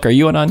Bear Cluck. Are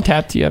you on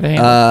Untapped? Do you have a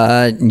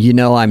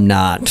handle? I'm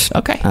not.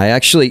 Okay. I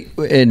actually...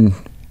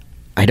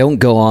 I don't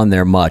go on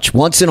there much.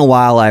 Once in a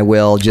while, I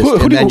will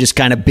just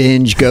kind of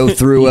binge, go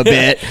through a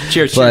bit.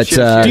 Cheers. Do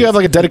you have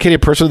like a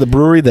dedicated person at the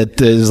brewery that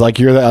is like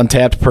you're the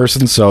Untapped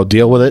person, so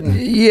deal with it?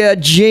 Yeah,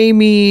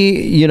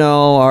 Jamie,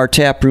 our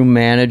taproom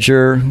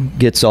manager,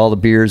 gets all the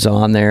beers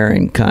on there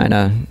and kind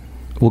of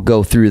will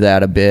go through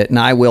that a bit. And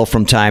I will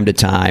from time to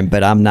time,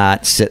 but I'm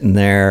not sitting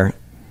there,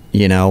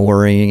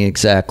 worrying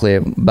exactly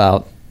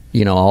about,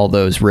 all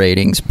those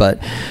ratings. But,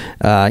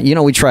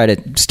 we try to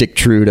stick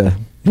true to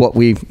what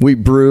we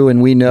brew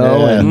and we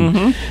know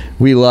and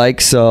we like,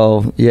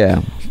 so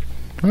yeah.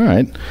 All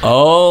right.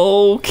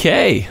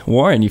 Okay,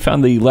 Warren, you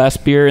found the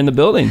last beer in the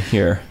building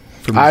here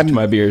for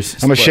my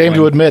beers. I'm ashamed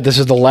to admit this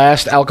is the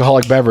last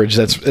alcoholic beverage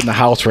that's in the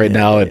house right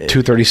now at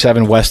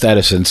 237 West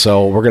Edison,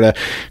 so we're gonna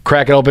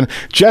crack it open.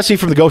 Jesse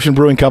from the Goshen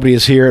Brewing Company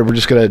is here, and we're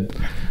just gonna,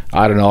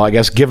 I don't know, I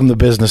guess give him the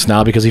business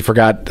now because he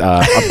forgot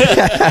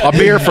a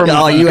beer from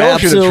you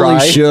Goshen to try.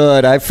 Absolutely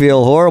should. I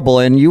feel horrible,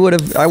 and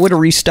I would have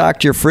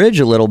restocked your fridge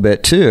a little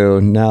bit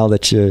too. Now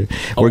that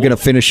we're going to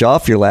finish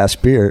off your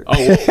last beer.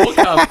 Oh,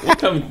 we'll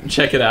come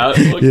check it out.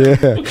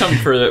 We'll come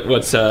for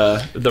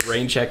the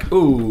rain check.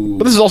 Ooh.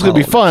 But this is also going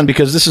to be fun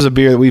because this is a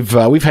beer that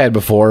we've had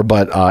before.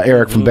 But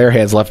Eric from Bare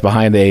Hands left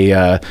behind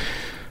a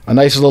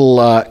nice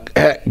little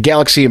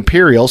Galaxy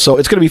Imperial, so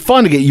it's going to be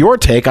fun to get your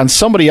take on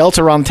somebody else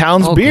around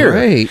town's beer.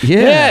 Great,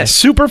 yeah,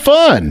 super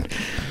fun.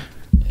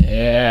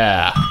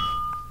 Yeah.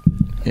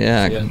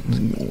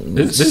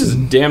 This is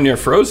damn near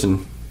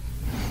frozen.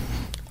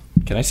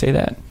 Can I say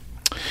that?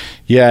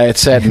 Yeah,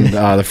 it's sat in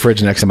the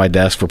fridge next to my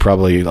desk for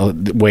probably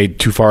way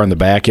too far in the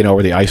back,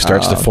 where the ice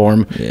starts to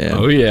form. Yeah.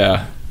 Oh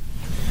yeah.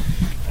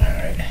 All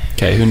right.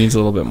 Okay, who needs a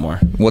little bit more?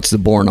 What's the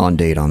born on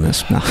date on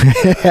this? No.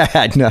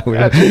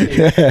 What,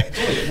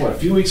 a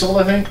few weeks old,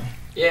 I think?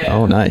 Yeah.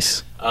 Oh,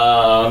 nice.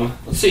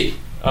 Let's see.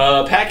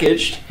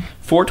 Packaged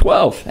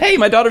 4/12. Hey,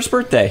 my daughter's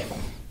birthday.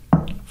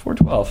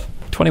 4/12.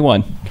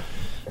 21.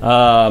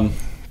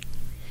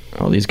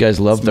 These guys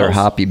love their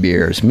hoppy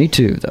beers. Me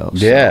too, though.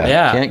 So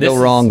Yeah. Can't go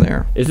wrong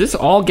there. Is this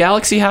all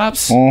Galaxy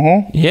hops?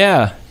 Mm-hmm.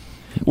 Yeah.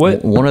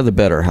 What? One of the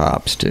better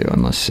hops, too, I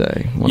must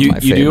say. One of my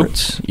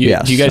favorites. Do?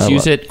 Yes, do you guys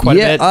use it quite a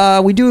bit? Yeah,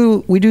 we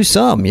do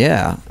some,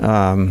 yeah.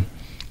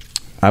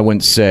 I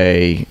wouldn't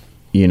say,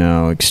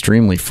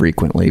 extremely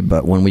frequently,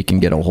 but when we can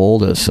get a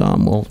hold of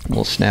some,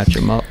 we'll snatch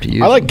them up.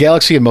 I like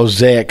Galaxy and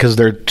Mosaic because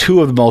they're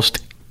two of the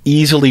most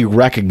easily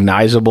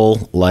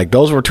recognizable. Like,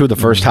 those were two of the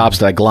first hops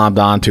that I glommed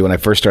onto when I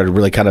first started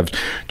really kind of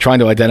trying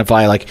to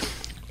identify,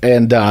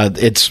 and I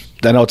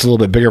know it's a little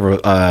bit bigger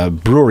of a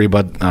brewery,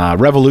 but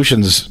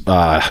Revolution's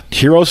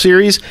Hero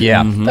series,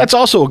 that's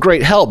also a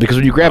great help because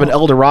when you grab an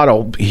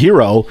Eldorado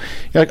Hero,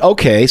 you're like,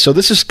 okay, so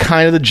this is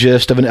kind of the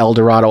gist of an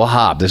Eldorado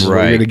hop. This is what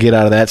you're going to get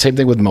out of that. Same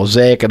thing with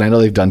Mosaic, and I know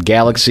they've done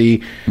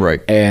Galaxy,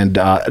 right? And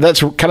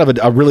that's kind of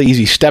a really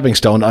easy stepping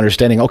stone to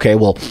understanding. Okay,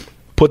 well,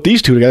 put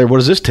these two together, what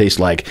does this taste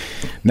like?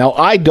 Now,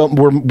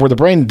 where the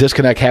brain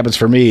disconnect happens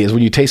for me is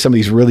when you taste some of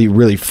these really,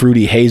 really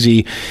fruity,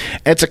 hazy.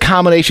 It's a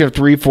combination of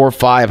 3, 4,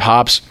 5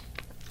 hops.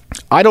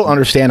 I don't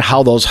understand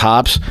how those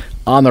hops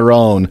on their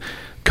own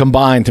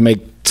combine to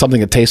make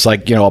something that tastes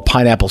like, a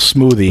pineapple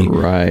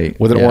smoothie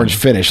with an orange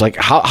finish. Like,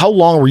 how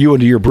long were you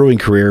into your brewing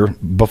career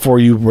before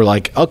you were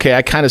like, okay,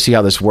 I kind of see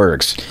how this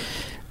works?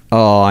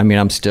 Oh, I mean,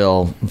 I'm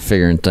still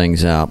figuring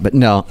things out. But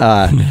no,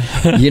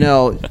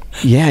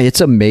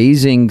 it's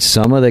amazing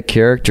some of the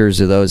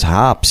characters of those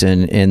hops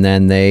and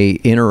then they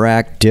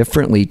interact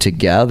differently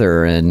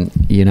together. And,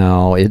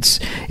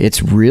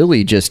 it's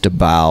really just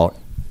about,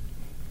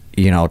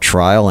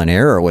 trial and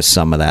error with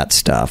some of that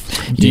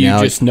stuff. Do you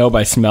just know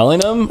by smelling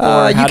them?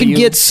 You can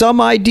get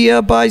some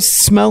idea by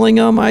smelling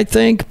them, I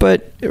think,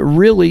 but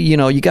really,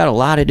 you got a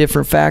lot of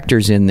different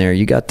factors in there.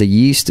 You got the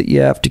yeast that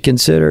you have to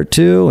consider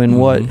too, and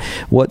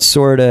what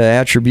sort of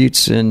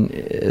attributes and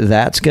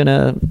that's going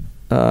to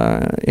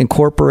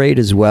incorporate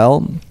as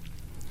well.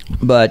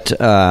 But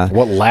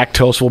what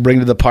lactose will bring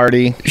to the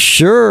party?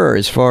 Sure,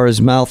 as far as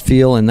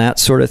mouthfeel and that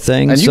sort of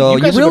thing. And you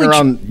guys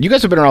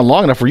have been around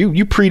long enough where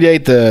you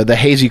predate the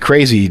hazy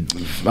crazy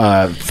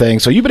thing.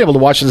 So you've been able to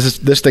watch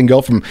this thing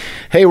go from,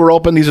 hey, we're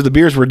open, these are the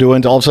beers we're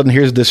doing, to all of a sudden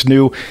here's this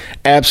new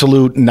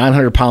absolute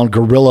 900-pound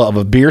gorilla of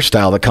a beer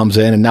style that comes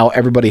in, and now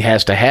everybody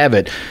has to have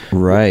it.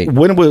 Right.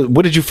 When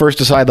did you first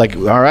decide, like,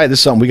 all right, this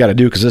is something we got to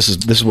do because this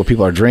is what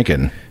people are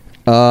drinking?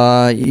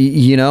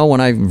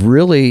 When I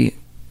really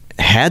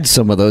had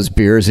some of those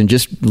beers and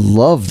just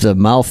loved the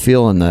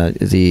mouthfeel and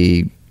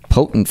the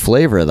potent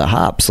flavor of the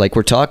hops, like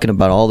we're talking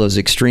about, all those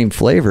extreme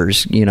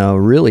flavors,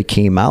 really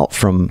came out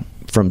from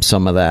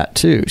some of that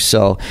too.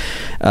 So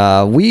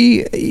I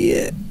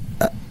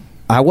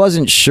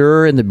wasn't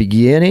sure in the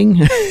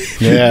beginning,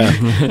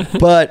 Yeah.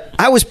 but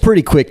I was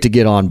pretty quick to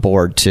get on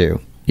board too.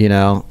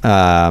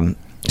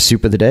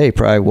 Soup of the Day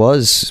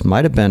probably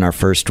might have been our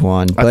first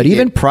one, but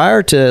even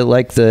prior to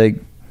like the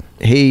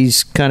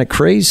haze kind of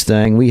craze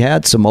thing, we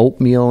had some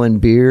oatmeal and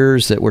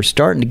beers that were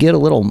starting to get a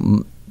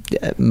little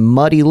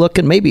muddy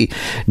looking, maybe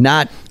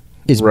not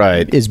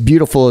as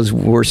beautiful as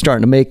we're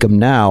starting to make them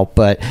now,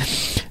 but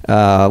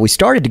we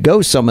started to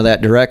go some of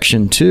that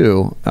direction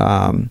too.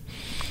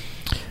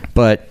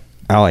 But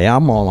oh yeah,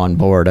 I'm all on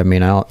board. I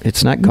mean,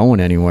 it's not going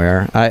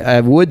anywhere. I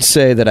would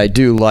say that I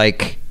do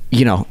like,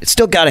 it's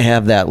still got to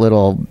have that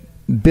little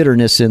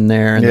bitterness in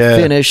there and the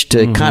finish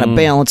to kind of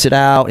balance it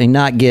out and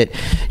not get,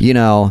 you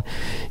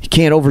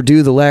can't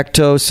overdo the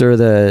lactose or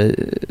the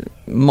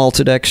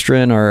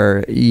maltodextrin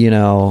or,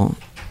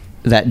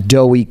 that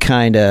doughy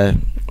kind of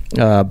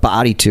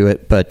body to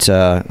it, but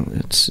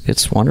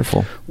it's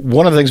wonderful.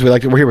 One of the things we're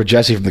here with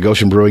Jesse from the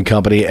Goshen Brewing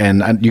Company,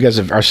 and you guys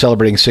are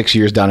celebrating 6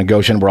 years down in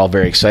Goshen. We're all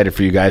very excited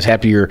for you guys.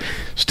 Happy you're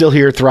still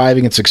here,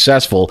 thriving and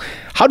successful.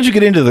 How did you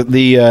get into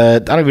the I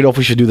don't even know if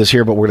we should do this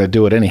here, but we're going to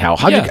do it anyhow.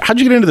 How'd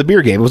you get into the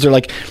beer game? Was there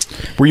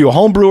were you a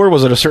home brewer?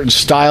 Was it a certain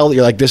style that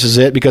you're like, this is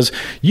it? Because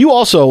you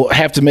also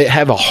have to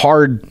have a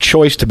hard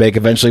choice to make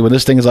eventually when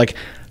this thing is like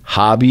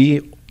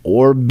hobby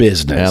or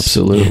business.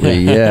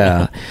 Absolutely,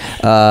 yeah.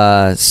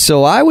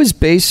 So I was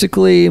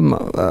basically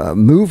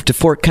moved to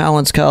Fort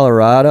Collins,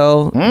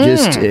 Colorado.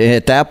 Just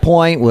at that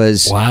point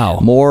was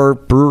more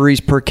breweries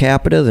per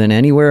capita than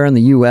anywhere in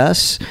the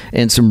U.S.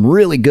 and some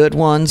really good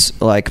ones.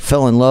 Like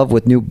fell in love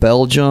with New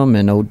Belgium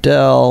and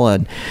Odell,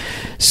 and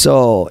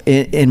so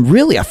and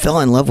really I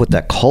fell in love with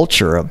that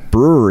culture of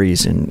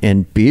breweries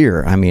and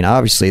beer. I mean,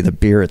 obviously the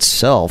beer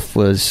itself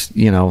was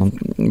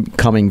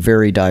becoming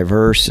very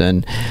diverse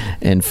and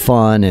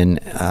fun and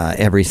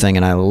everything,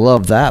 and I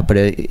love that, but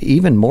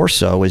even more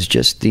so was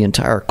just the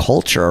entire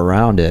culture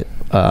around it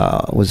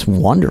was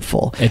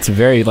wonderful. It's a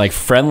very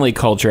friendly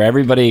culture.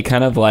 Everybody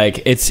kind of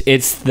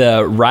it's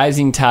the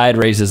rising tide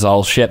raises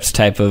all ships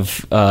type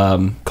of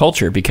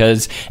culture,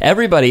 because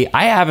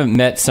I haven't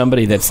met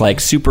somebody that's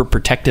super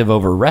protective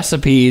over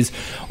recipes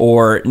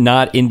or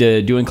not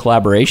into doing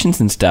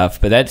collaborations and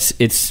stuff, but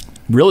it's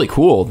really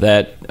cool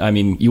that,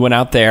 you went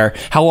out there.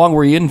 How long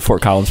were you in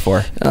Fort Collins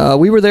for?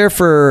 We were there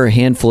for a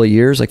handful of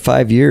years,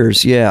 5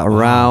 years. Yeah,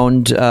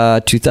 around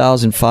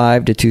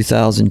 2005 to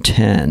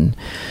 2010.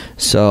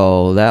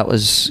 So that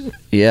was,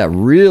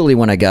 really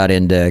when I got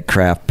into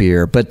craft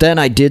beer. But then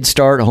I did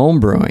start home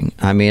brewing.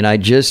 I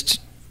just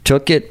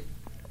took it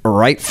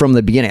right from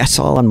the beginning. I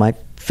saw on my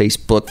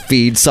Facebook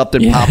feed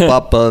something pop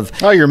up of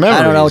your memories.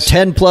 I don't know,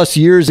 10 plus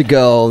years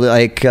ago,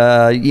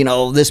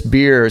 this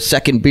beer,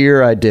 second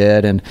beer I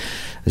did, and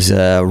it was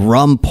a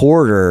rum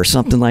porter or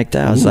something like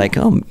that. I was like,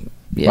 oh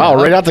yeah, wow,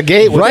 right out the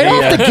gate. Right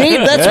off the gate.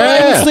 That's what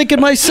I was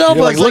thinking myself.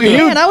 I was look at you.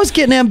 Man, I was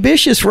getting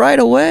ambitious right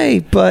away,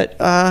 but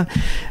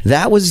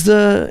that was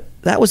the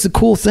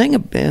cool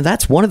thing. And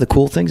that's one of the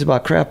cool things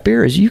about craft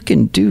beer is you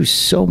can do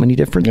so many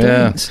different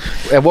things.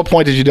 At what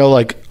point did you know,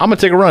 I'm going to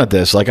take a run at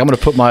this? I'm going to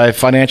put my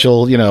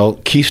financial,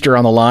 keister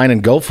on the line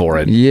and go for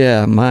it?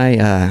 Yeah,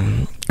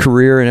 my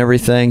career and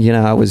everything,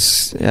 I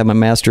was at my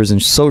master's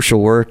in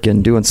social work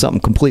and doing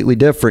something completely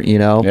different,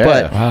 Yeah.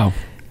 But, wow.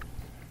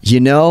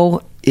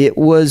 It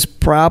was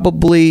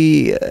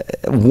probably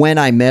when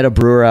I met a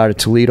brewer out of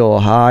Toledo,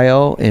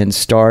 Ohio, and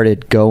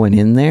started going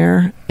in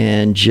there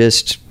and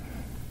just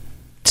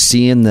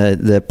seeing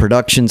the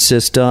production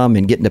system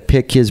and getting to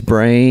pick his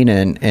brain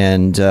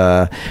and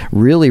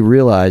really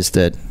realized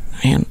that,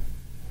 man,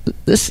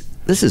 this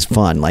is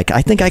fun.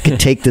 I think I could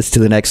take this to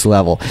the next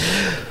level.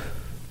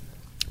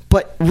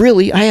 But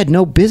really, I had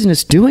no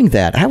business doing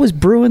that. I was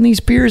brewing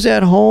these beers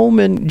at home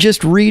and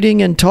just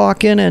reading and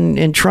talking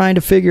and trying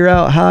to figure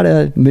out how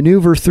to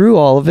maneuver through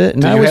all of it.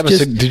 And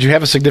did you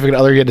have a significant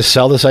other you had to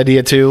sell this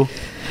idea to?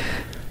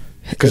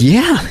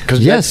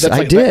 Yes,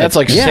 I did. That's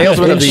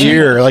salesman of the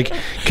year.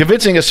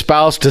 Convincing a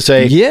spouse to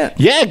say,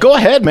 yeah, go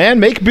ahead, man.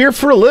 Make beer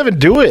for a living.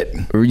 Do it.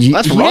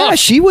 That's rough. Yeah,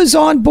 she was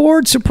on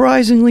board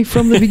surprisingly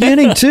from the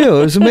beginning, too.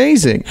 It was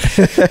amazing.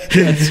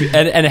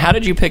 And how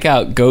did you pick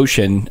out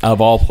Goshen,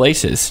 of all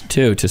places,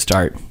 too, to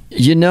start?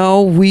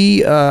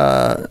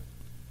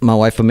 My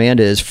wife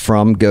Amanda is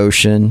from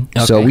Goshen,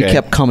 so we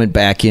kept coming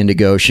back into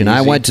Goshen. Easy.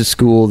 I went to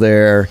school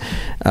there,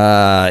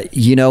 and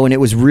it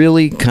was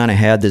really kind of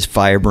had this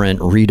vibrant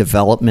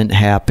redevelopment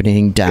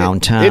happening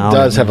downtown. It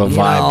does have a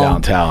vibe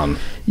downtown.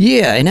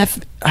 Yeah, and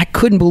I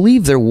couldn't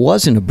believe there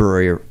wasn't a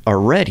brewery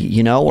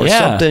already, or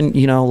something,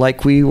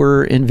 like we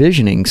were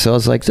envisioning. So I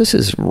was like, this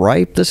is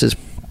ripe. This is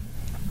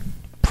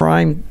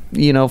prime,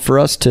 for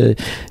us to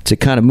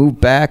kind of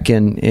move back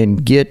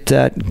and get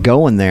that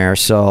going there.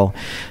 So,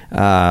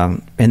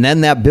 and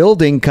then that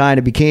building kind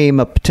of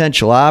became a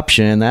potential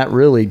option, and that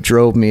really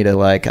drove me to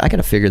I got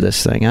to figure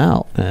this thing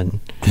out. And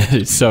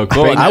it's so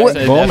cool. I went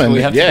home,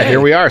 and here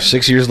we are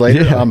 6 years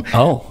later.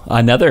 Yeah.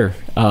 Another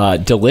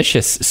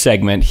delicious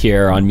segment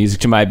here on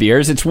Music to My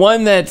Beers. It's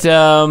one that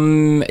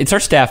it's our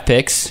staff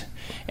picks.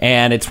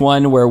 And it's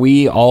one where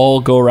we all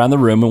go around the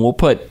room and we'll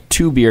put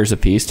 2 beers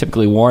apiece.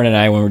 Typically, Warren and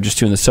I, when we're just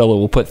doing the solo,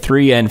 we'll put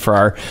 3 in for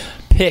our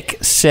pick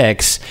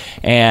 6.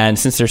 And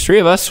since there's 3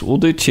 of us, we'll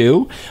do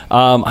 2.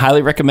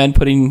 Highly recommend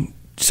putting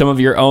some of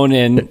your own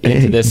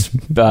into this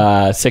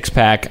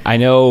 6-pack. I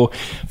know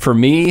for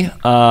me,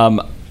 I'm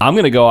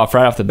going to go off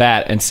right off the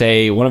bat and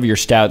say one of your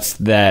stouts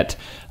that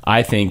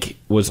I think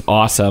was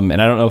awesome,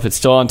 and I don't know if it's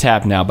still on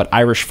tap now, but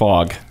Irish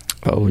Fog.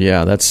 Oh,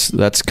 yeah,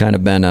 that's kind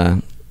of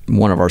been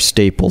one of our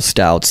staple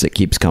stouts that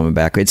keeps coming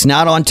back. It's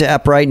not on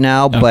tap right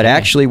now, but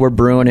actually we're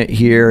brewing it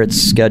here. It's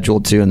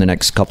scheduled to in the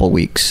next couple of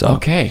weeks. So.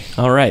 Okay,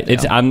 all right.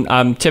 Yeah.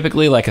 I'm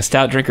typically like a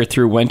stout drinker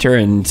through winter,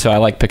 and so I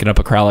like picking up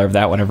a crowler of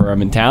that whenever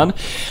I'm in town.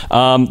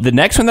 The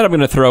next one that I'm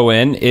going to throw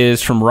in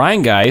is from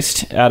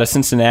Rheingeist out of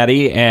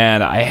Cincinnati,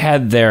 and I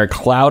had their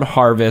Cloud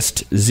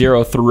Harvest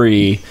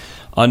 03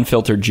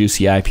 unfiltered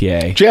juicy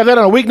IPA. Did you have that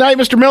on a weeknight,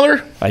 Mr.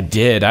 Miller? I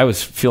did. I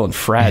was feeling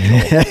fragile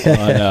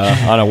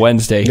on a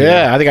Wednesday here.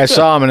 Yeah, I think I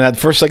saw him, and that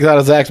first thing out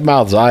of Zach's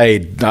mouth is,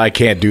 I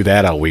can't do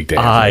that on a weekday.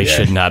 I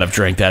should not have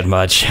drank that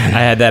much. I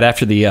had that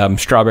after the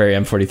strawberry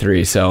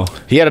M43, so.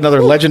 He had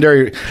another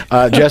legendary,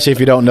 Jesse, if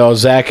you don't know,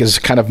 Zach is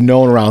kind of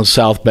known around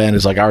South Bend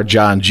as like our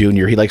John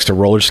Jr. He likes to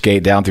roller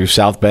skate down through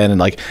South Bend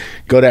and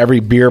go to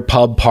every beer,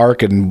 pub,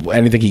 park, and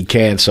anything he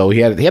can. So he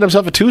had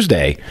himself a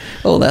Tuesday.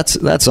 Oh,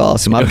 that's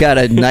awesome. I've got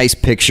a nice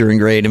picture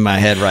engraved in my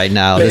head right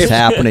now. This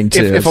happening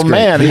too. If a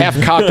man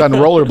half-cocked on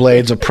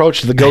rollerblades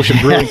approached the Goshen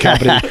Brewing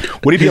Company,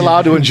 would he be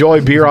allowed to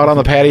enjoy beer out on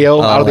the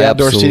patio, out of the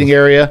outdoor seating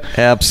area?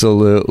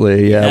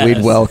 Absolutely. Yeah, yes.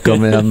 We'd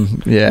welcome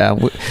him. Yeah.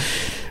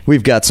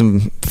 We've got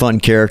some fun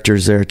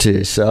characters there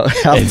too, so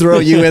I'll throw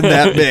you in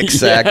that mix,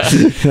 Zach.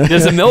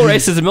 Is the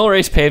mill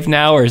race paved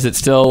now, or is it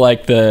still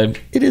like the?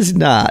 It is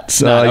not.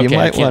 So you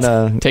might want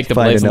to take the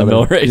blades in the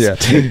mill race. Yeah,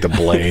 take the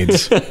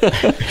blades.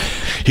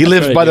 He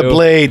lives by the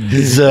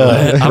blades.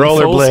 I'm a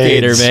soul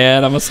skater,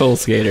 man. I'm a soul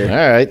skater.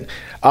 All right.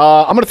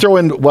 I'm going to throw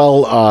in,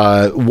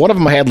 one of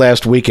them I had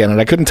last weekend, and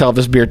I couldn't tell if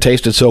this beer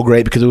tasted so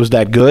great because it was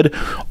that good,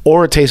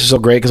 or it tasted so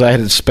great because I had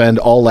to spend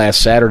all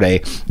last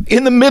Saturday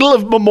in the middle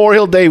of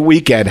Memorial Day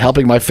weekend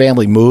helping my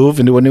family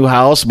move into a new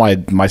house,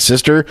 my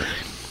sister.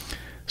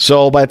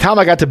 So by the time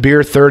I got to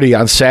beer 30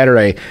 on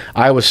Saturday,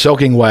 I was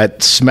soaking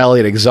wet, smelly,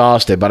 and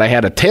exhausted, but I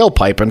had a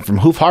tailpiping from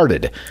Hoof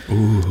Hearted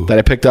that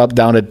I picked up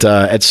down at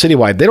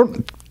Citywide. They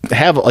don't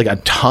have a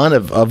ton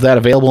of that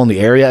available in the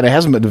area, and it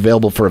hasn't been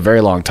available for a very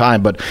long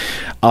time, but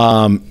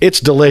it's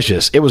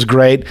delicious. It was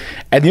great.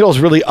 And those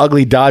really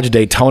ugly Dodge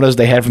Daytonas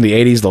they had from the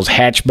 80s, those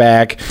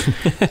hatchback,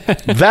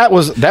 that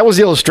was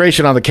the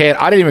illustration on the can.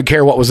 I didn't even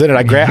care what was in it.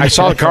 I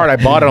saw the card, I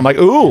bought it, I'm like,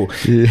 ooh.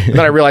 And then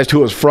I realized who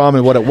it was from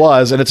and what it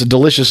was, and it's a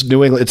delicious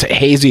New England. It's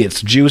hazy,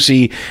 it's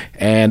juicy,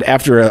 and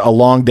after a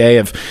long day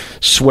of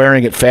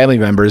swearing at family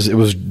members, it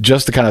was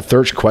just the kind of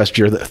thirst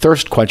quencher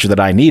that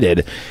I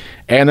needed.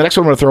 And the next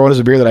one I'm going to throw in is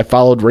a beer that I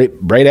followed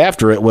right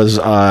after it was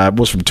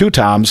from Two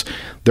Toms.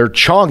 They're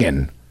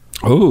Chongin.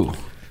 Ooh.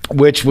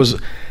 Which was... is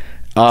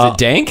it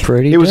dank?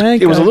 Pretty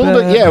dank. It was a little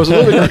bit, yeah, it was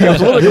a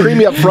little bit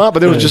creamy up front,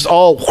 but it was just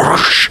all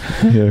whoosh,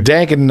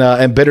 dank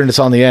and bitterness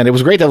on the end. It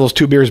was great to have those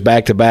 2 beers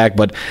back to back,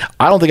 but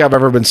I don't think I've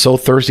ever been so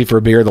thirsty for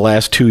a beer the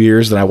last 2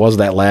 years than I was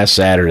that last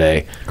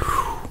Saturday.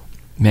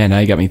 Man, now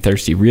you got me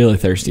thirsty, really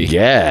thirsty.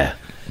 Yeah.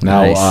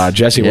 Now, nice.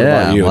 Jesse, what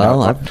about you?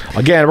 Well,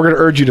 again, we're going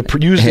to urge you to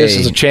use this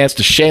as a chance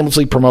to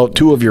shamelessly promote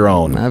 2 of your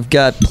own. I've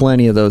got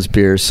plenty of those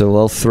beers, so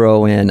we'll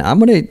throw in. I'm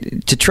going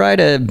to try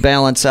to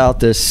balance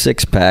out this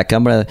 6-pack.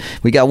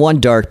 We got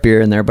one dark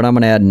beer in there, but I'm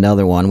going to add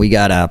another one. We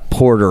got a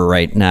porter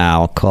right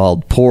now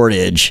called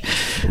Portage.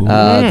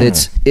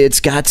 It's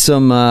got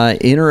some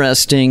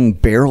interesting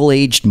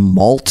barrel-aged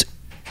malt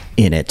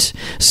in it.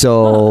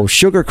 So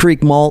Sugar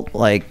Creek malt,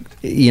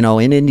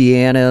 in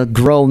Indiana,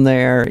 grown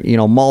there,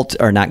 malt,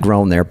 or not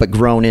grown there, but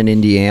grown in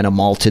Indiana,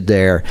 malted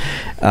there.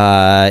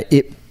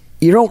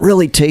 You don't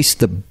really taste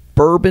the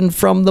bourbon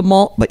from the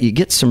malt, but you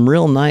get some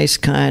real nice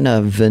kind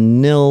of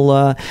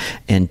vanilla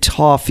and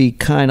toffee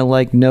kind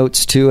of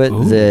notes to it.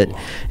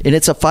 And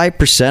it's a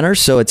 5%er,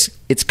 so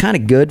it's kind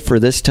of good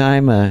for this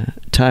time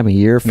of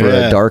year for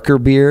a darker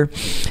beer.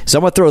 So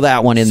I'm gonna throw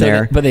that one in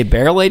there. But they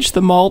barrel age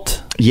the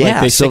malt?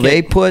 Yeah,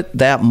 they put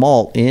that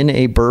malt in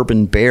a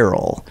bourbon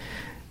barrel.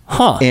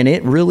 Huh. And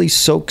it really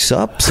soaks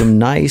up some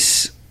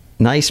nice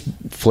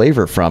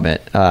flavor from it.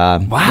 Wow.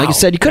 Like I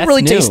said, you couldn't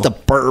really taste the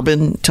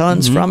bourbon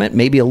tons from it,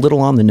 maybe a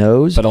little on the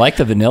nose. But I like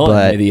the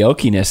vanilla and the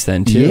oakiness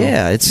then, too.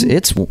 Yeah,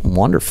 it's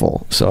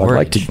wonderful. So I'd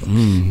like to...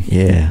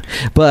 Yeah.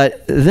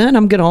 But then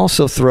I'm going to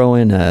also throw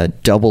in a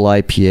double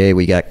IPA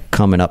we got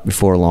coming up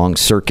before long,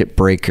 Circuit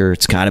Breaker.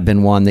 It's kind of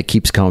been one that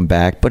keeps coming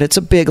back, but it's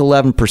a big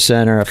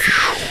 11%er.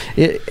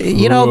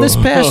 This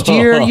past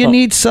year, you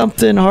need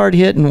something hard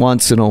hitting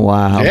once in a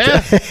while.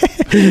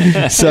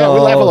 Yeah. So we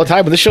laugh all the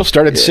time. When this show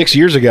started 6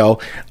 years ago,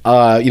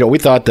 we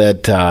thought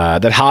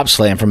that Hop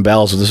Slam from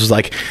Bell's, this was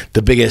like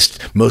the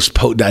biggest, most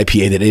potent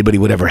IPA that anybody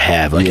would ever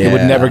have. Like it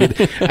would never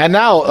get. And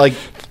now, like,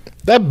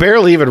 that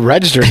barely even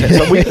registers.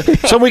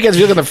 Some weekends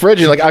you look in the fridge,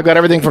 you're like, I've got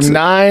everything from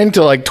 9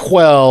 to like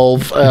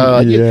 12.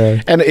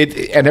 And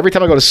every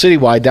time I go to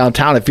Citywide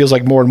downtown, it feels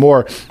like more and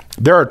more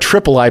there are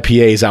triple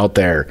IPAs out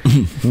there.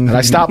 And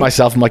I stop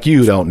myself. I'm like,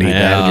 you don't need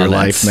that in your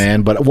life,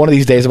 man. But one of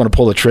these days, I'm going to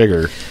pull the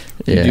trigger.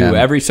 You do.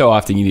 Every so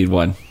often, you need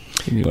one.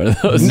 You need one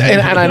of those. And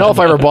I know if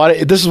I ever bought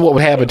it, this is what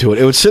would happen to it.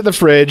 It would sit in the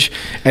fridge,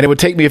 and it would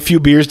take me a few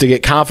beers to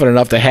get confident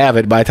enough to have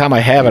it. By the time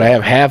I have it, I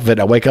have half of it.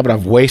 I wake up and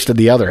I've wasted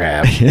the other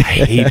half. I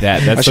hate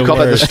that. That's I should call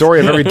that the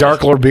story of every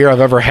Dark Lord beer I've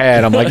ever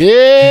had. I'm like,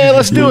 yeah,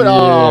 let's do it.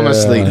 Oh, I'm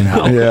asleep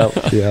now.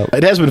 Yeah.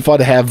 It has been fun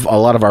to have a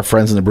lot of our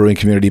friends in the brewing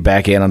community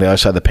back in on the other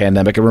side of the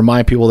pandemic and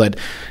remind people that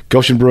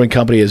Goshen Brewing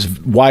Company is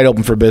wide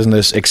open for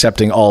business,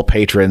 accepting all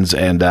patrons.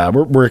 And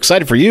we're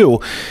excited for you.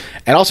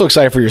 And also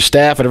excited for your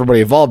staff and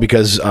everybody involved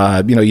because,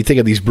 you think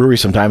of these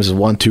breweries sometimes as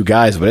 1-2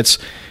 guys, but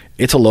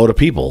it's a load of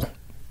people.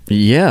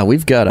 Yeah,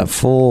 we've got a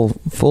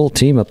full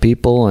team of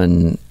people,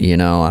 and,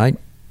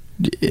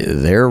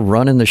 they're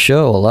running the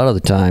show a lot of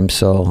the time,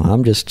 so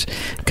I'm just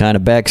kind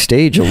of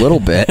backstage a little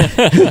bit.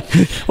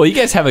 Well, you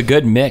guys have a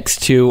good mix,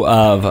 too,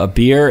 of a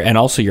beer, and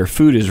also your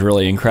food is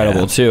really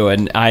incredible, too.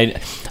 And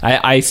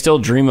I still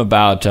dream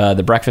about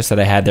the breakfast that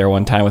I had there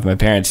one time with my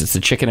parents. It's the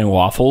chicken and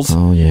waffles.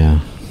 Oh, yeah.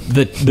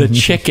 The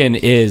chicken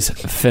is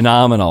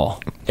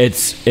phenomenal.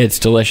 It's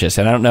delicious,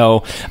 and I don't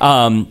know.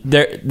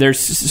 There's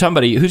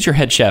somebody who's your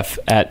head chef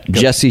at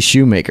Jesse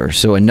Shoemaker.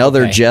 So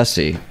another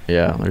Jesse.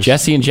 Yeah,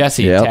 Jesse and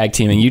Jesse tag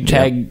team, and you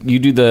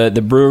do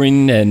the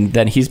brewing, and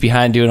then he's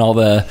behind doing all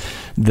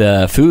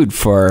the food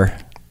for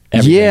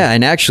everything. Yeah,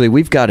 and actually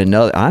we've got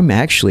another. I'm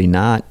actually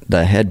not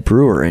the head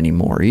brewer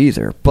anymore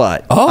either,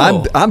 but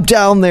I'm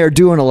down there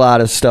doing a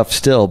lot of stuff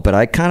still. But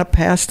I kind of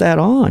passed that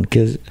on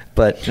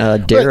But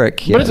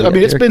Derek,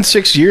 it's been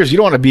 6 years. You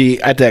don't want to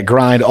be at that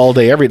grind all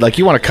day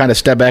you want to kind of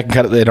step back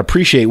and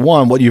appreciate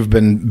what you've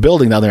been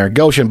building down there in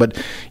Goshen.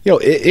 But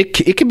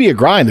it can be a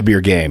grind, the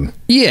beer game.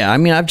 Yeah, I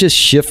mean, I've just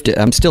shifted.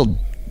 I'm still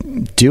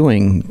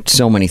doing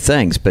so many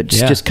things, but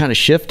just kind of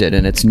shifted,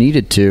 and it's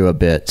needed to a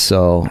bit.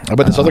 So I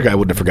bet this other guy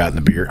wouldn't have forgotten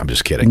the beer. I'm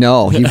just kidding.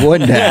 No, he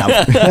wouldn't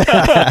have.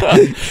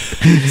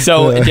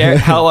 So, Derek,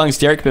 how long has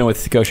Derek been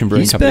with Goshen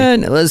Brewing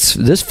Company?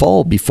 This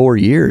fall be 4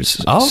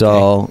 years. Oh, okay.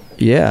 So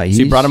yeah, so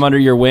you brought him under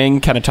your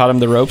wing, kind of taught him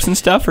the ropes and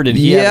stuff, or did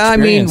he? Yeah, I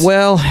mean,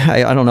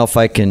 I don't know if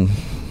I can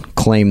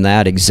claim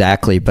that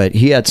exactly, but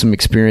he had some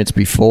experience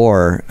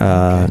before,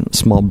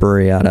 small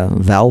brewery out of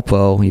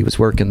Valpo. He was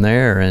working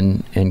there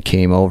and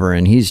came over,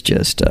 and he's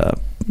just a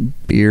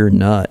beer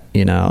nut,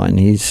 and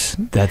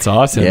that's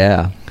awesome.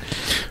 Yeah.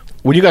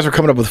 When you guys were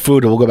coming up with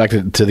food, and we'll go back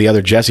to the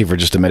other Jesse for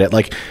just a minute,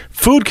 like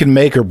food can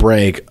make or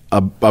break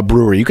a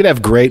brewery. You could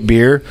have great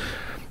beer,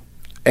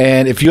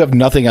 and if you have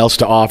nothing else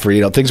to offer,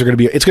 things are going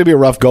to be a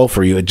rough go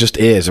for you. It just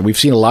is. And we've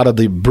seen a lot of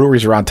the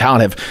breweries around town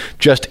have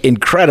just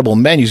incredible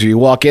menus. You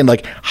walk in,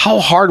 like, how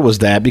hard was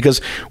that? Because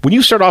when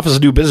you start off as a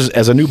new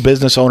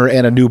business owner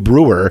and a new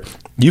brewer,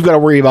 you've got to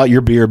worry about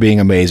your beer being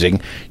amazing.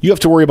 You have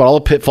to worry about all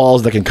the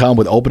pitfalls that can come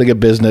with opening a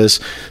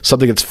business,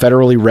 something that's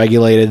federally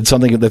regulated,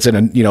 something that's in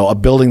a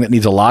building that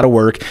needs a lot of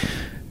work.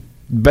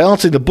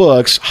 Balancing the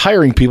books,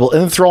 hiring people,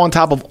 and then throw on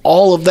top of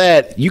all of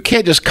that, you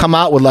can't just come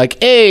out with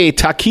like, hey,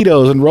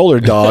 taquitos and roller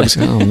dogs.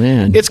 Oh,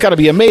 man. It's got to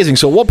be amazing.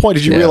 So at what point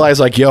did you realize,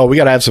 like, yo, we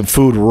got to have some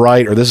food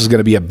right, or this is going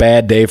to be a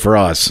bad day for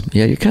us?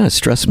 Yeah, you're kind of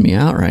stressing me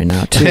out right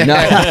now, too.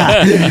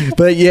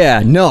 But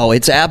yeah, no,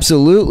 it's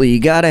absolutely,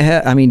 you got to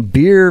have,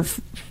 beer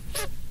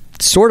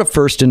sort of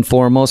first and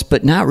foremost,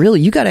 but not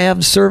really. You got to have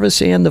the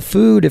service and the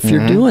food if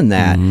you're doing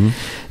that. Mm-hmm.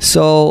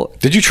 So,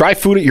 did you try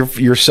food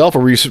yourself,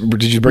 or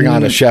did you bring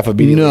on a chef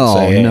immediately?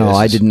 No,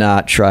 I did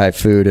not try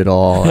food at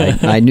all.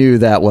 I knew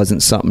that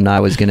wasn't something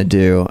I was going to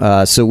do.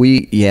 So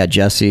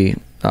Jesse,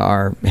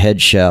 our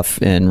head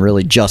chef, and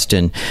really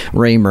Justin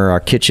Raymer, our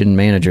kitchen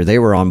manager, they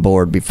were on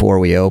board before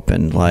we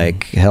opened,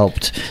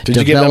 helped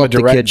develop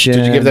the kitchen.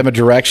 Did you give them a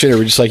direction, or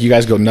were just like, you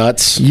guys go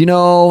nuts?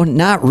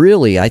 Not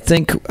really. I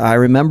think I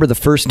remember the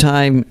first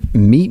time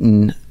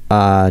meeting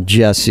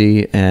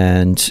Jesse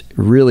and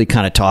really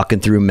kind of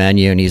talking through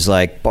menu, and he's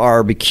like,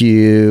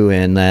 barbecue,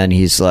 and then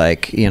he's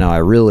like, I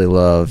really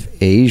love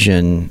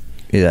Asian,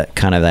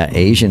 that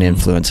Asian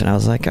influence, and I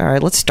was like, all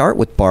right, let's start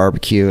with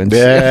barbecue. And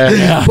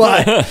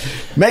but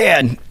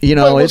man,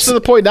 it's to the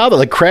point now that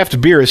like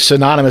craft beer is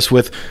synonymous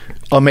with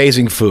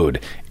amazing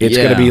food. It's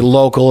going to be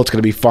local. It's going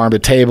to be farm to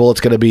table. It's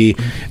going to be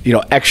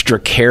extra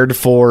cared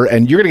for,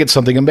 and you're going to get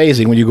something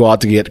amazing when you go out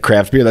to get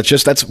craft beer.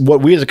 That's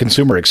what we as a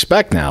consumer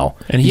expect now.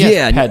 And he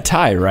has Pad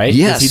Thai, right?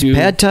 Yes,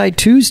 Pad Thai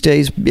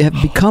Tuesdays have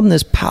become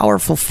this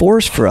powerful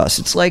force for us.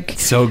 It's like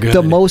so good.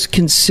 The most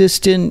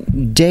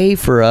consistent day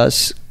for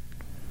us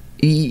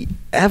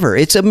ever.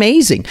 It's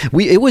amazing.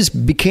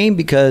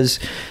 Because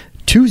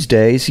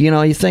Tuesdays,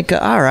 you think,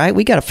 all right,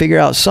 we got to figure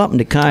out something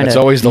to kind of. It's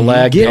always the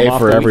lag day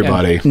for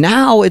everybody.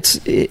 Now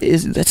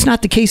that's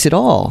not the case at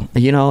all.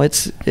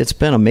 It's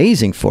been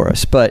amazing for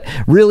us, but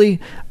really,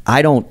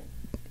 I don't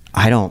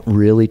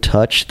really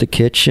touch the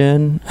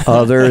kitchen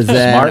other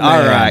than Smart man.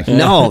 all right.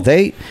 No,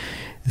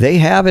 they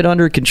have it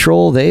under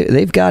control.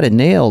 They've got it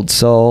nailed.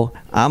 So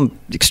I'm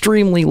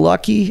extremely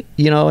lucky,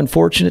 and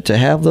fortunate to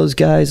have those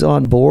guys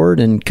on board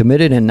and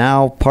committed, and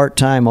now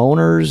part-time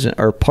owners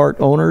or part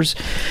owners.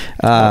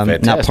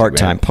 Not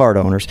part-time, part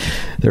owners.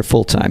 They're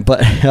full-time,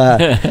 but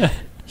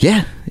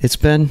yeah, it's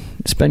been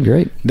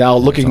great. Now,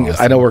 awesome.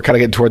 I know we're kind of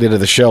getting toward the end of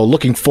the show.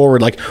 Looking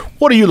forward,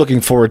 what are you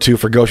looking forward to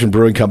for Goshen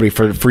Brewing Company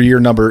for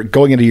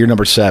going into year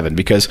number 7?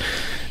 Because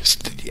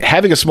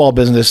having a small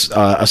business,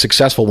 a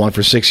successful one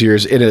for 6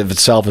 years, in and of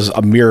itself is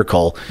a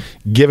miracle,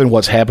 given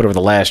what's happened over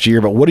the last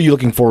year. But what are you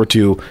looking forward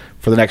to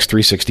for the next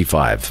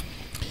 365?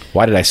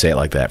 Why did I say it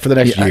like that? For the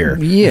next year.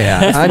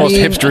 Yeah. It's the most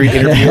hipstery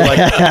interview.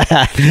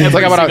 It's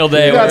like a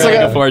day we're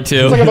looking forward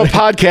to. It's like a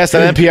podcast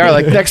on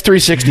NPR, next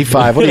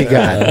 365. What do you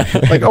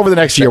got? Over the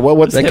next year,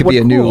 that could be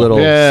a new little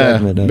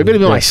segment. Maybe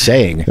it'll be my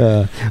saying.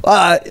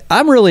 I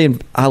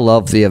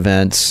love the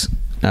events.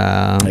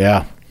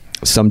 Yeah.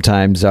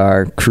 Sometimes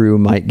our crew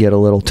might get a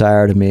little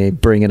tired of me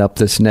bringing up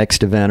this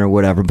next event or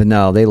whatever, but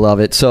no, they love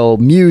it. So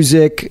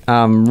music,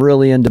 I'm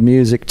really into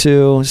music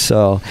too.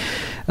 So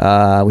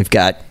we've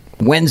got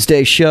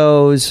Wednesday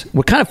shows.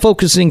 We're kind of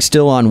focusing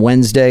still on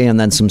Wednesday and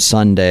then some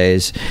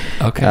Sundays.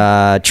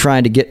 Okay.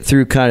 Trying to get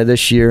through kind of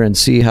this year and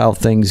see how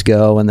things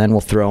go, and then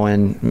we'll throw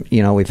in.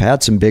 We've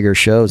had some bigger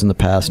shows in the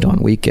past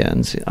on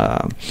weekends.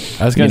 I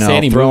was going to say,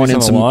 any movies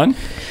on the lawn?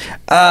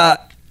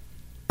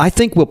 I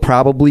think we'll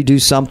probably do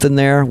something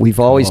there. We've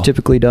always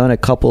typically done a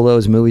couple of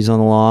those movies on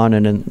the lawn,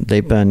 and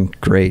they've been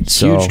great.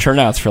 Huge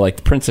turnouts for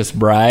The Princess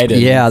Bride.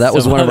 And that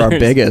was one of our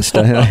biggest.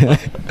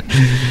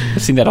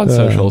 I've seen that on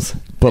socials.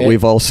 But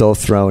we've also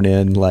thrown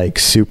in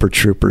Super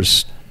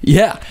Troopers.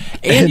 Yeah,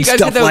 and you guys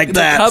did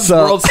the Cubs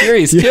World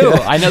Series too.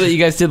 I know that you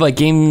guys did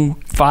Game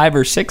 5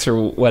 or 6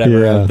 or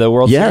whatever of the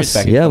World Series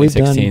back in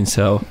 2016.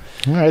 So.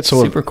 All right,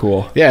 so super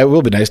cool. Yeah, it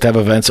will be nice to have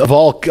events of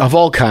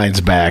all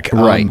kinds back.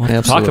 Right.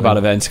 We'll talk about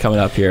events coming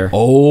up here.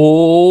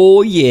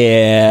 Oh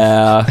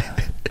yeah,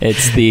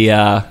 it's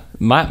the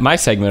my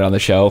segment on the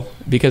show,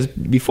 because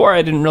before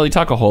I didn't really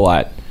talk a whole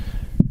lot,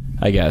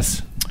 I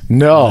guess.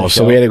 No,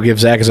 so we had to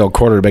give Zach his own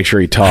quarter to make sure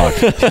he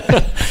talked.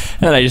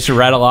 And I just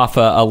rattle off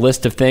a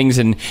list of things,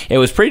 and it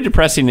was pretty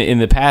depressing in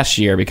the past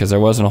year because there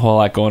wasn't a whole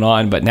lot going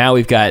on. But now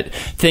we've got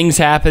things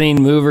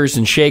happening, movers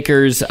and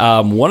shakers.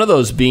 One of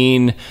those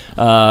being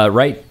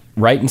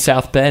right in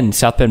South Bend.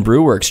 South Bend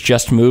Brew Works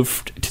just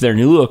moved to their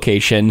new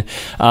location,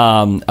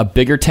 a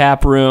bigger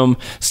tap room,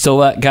 still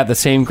got the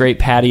same great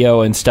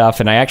patio and stuff,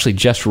 and I actually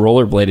just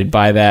rollerbladed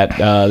by that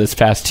this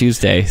past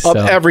Tuesday. So.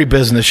 Every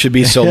business should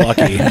be so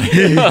lucky.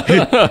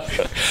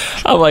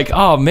 I'm like,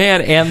 oh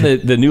man, and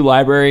the new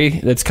library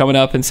that's coming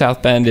up in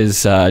South Bend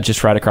is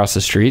just right across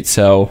the street,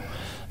 so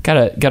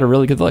got a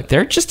really good look.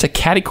 They're just a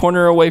catty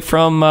corner away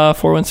from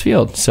Four Winds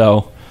Field,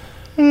 so...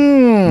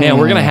 Man,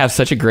 we're going to have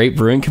such a great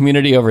brewing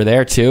community over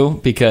there, too,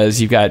 because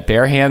you've got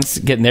Bare Hands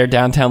getting their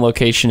downtown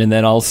location and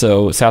then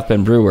also South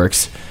Bend Brew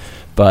Works.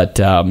 But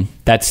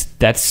that's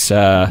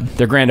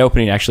their grand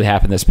opening actually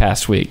happened this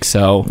past week.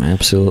 So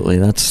absolutely,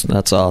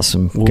 that's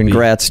awesome.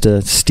 Congrats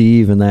to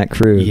Steve and that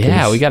crew.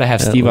 Yeah, we got to have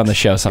Steve on the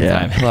show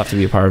sometime. Yeah. He'll have to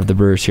be a part of the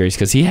Brewer Series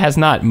because he has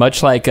not,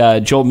 much like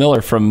Joel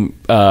Miller from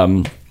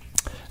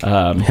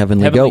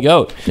Heavenly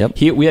Goat. Yep.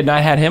 We had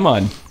not had him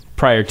on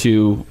prior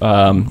to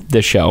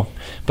this show,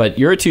 but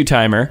you're a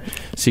two-timer,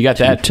 so you got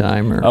that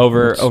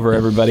over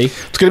everybody.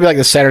 It's going to be like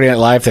the Saturday Night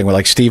Live thing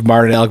where Steve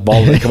Martin and Alec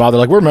Baldwin come out. They're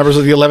like, we're members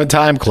of the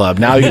 11-time club.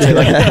 Now you can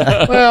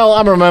say well,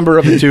 I'm a member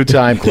of the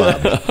 2-time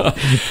club.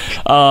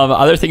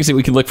 Other things that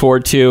we can look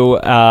forward to,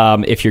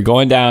 if you're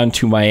going down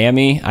to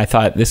Miami, I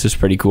thought this was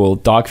pretty cool.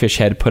 Dogfish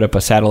Head put up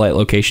a satellite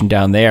location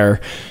down there,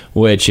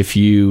 which if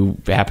you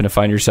happen to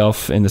find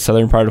yourself in the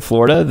southern part of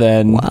Florida,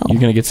 then you're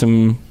going to get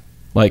some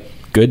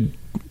good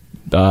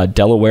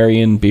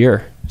Delawarean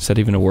beer. Is that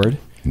even a word?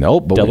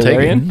 Nope, but Delawarean? we'll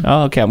take it.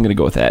 Oh, okay, I'm going to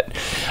go with that.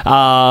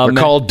 They're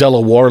called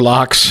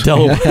Delawarlocks.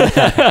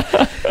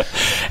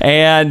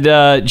 And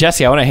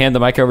Jesse, I want to hand the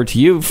mic over to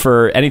you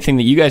for anything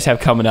that you guys have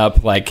coming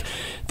up, like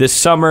this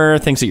summer,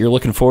 things that you're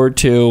looking forward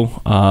to.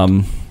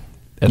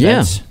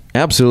 Events. Yeah,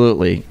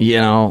 absolutely.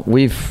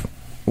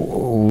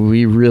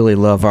 We really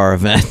love our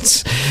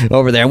events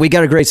over there. We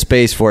got a great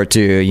space for it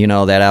too,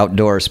 that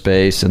outdoor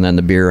space, and then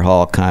the beer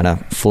hall kind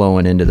of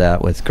flowing into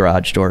that with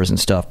garage doors and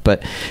stuff.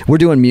 But we're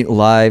doing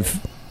live,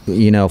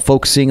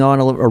 focusing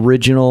on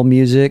original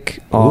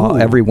music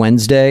every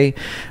Wednesday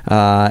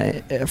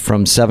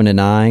from 7 to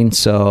 9.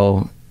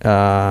 So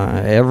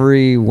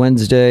every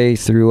Wednesday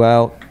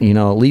throughout,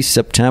 at least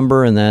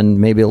September, and then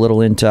maybe a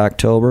little into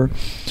October.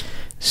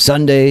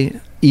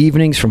 Sunday,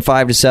 evenings from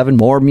 5 to 7,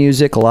 more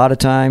music. A lot of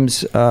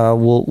times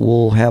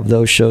we'll have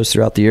those shows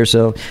throughout the year.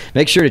 So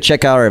make sure to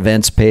check out our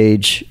events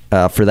page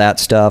for that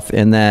stuff.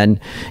 And then,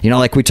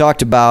 like we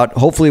talked about,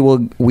 hopefully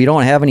we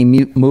don't have any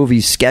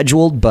movies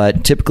scheduled,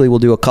 but typically we'll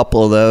do a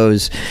couple of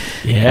those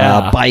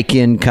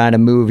bike-in kind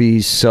of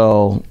movies.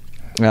 So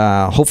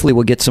hopefully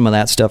we'll get some of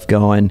that stuff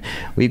going.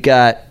 We've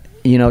got,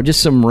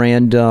 just some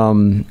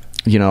random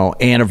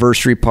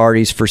anniversary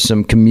parties for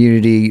some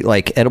community,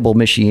 like Edible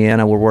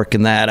Michiana. We're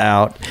working that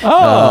out.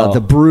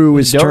 The brew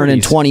is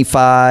turning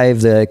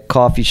 25. The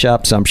coffee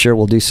shop, so I'm sure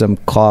we'll do some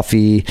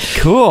coffee,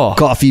 beer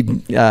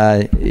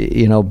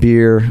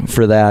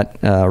for that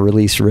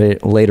release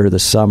later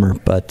this summer.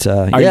 But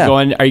are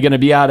you going to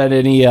be out at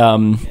any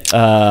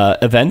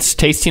events,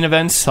 tasting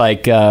events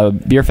like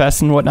Beer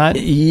Fest and whatnot?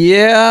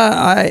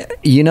 Yeah,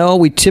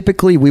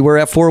 we were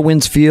at Four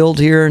Winds Field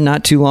here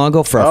not too long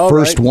ago for our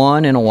first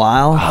one in a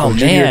while. Oh,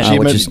 man.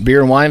 Which is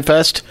Beer and Wine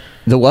Fest.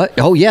 The what?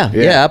 Oh, yeah,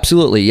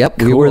 absolutely. Yep,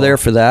 cool. We were there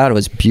for that. It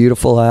was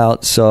beautiful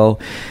out. So,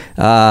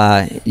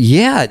 some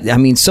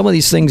of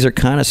these things are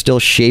kind of still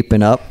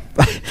shaping up.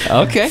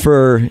 Okay.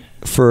 for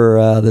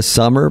the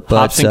summer. But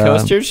Hops and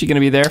Coasters, you going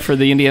to be there for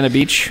the Indiana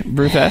Beach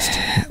Brew Fest?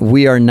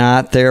 We are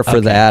not there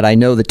for that. I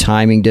know the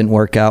timing didn't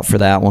work out for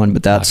that one,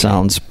 but that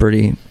sounds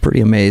pretty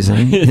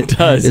amazing. It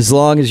does. As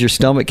long as your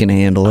stomach can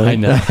handle it. I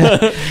know.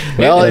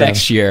 Well,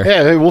 next year.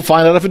 Yeah, we'll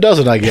find out if it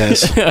doesn't, I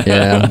guess.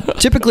 Yeah.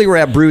 Typically, we're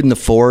at Brewed in the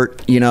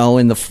Fort, in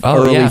the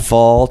early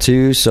fall,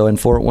 too. So in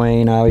Fort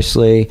Wayne,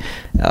 obviously.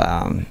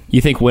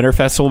 You think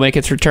Winterfest will make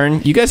its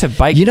return? You guys have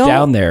biked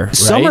down there, right?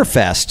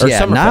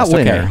 Summerfest, not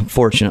winter,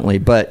 fortunately.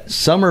 But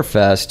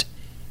Summerfest,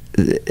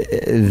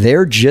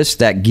 they're just,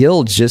 that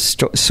guild's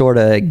just sort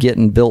of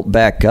getting built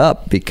back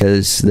up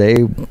because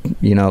they,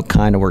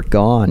 kind of were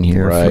gone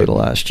here for the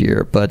last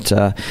year. But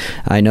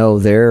I know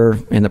they're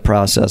in the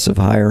process of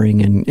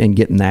hiring and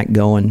getting that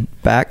going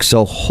back.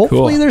 So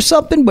hopefully there's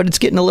something, but it's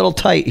getting a little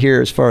tight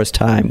here as far as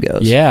time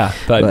goes. Yeah,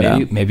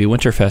 but maybe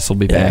Winterfest will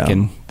be back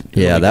and.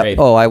 Yeah,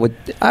 I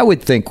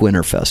would think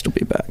Winterfest will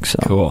be back. So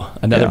cool.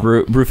 Another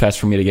Brewfest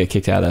for me to get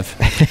kicked out of.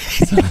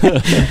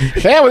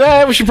 Yeah, with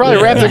that, we should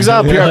probably wrap things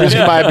up here on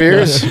Music Buy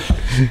Beers.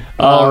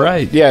 All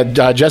right. Yeah,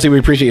 Jesse, we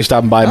appreciate you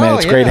stopping by, man.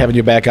 It's great having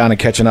you back on and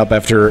catching up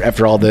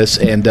after all this.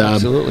 And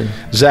absolutely,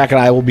 Zach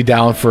and I will be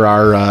down for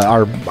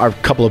our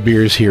couple of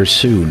beers here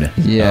soon.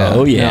 Yeah.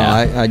 Oh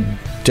yeah. No, I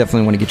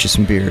definitely want to get you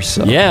some beers.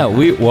 So. Yeah.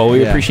 We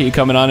appreciate you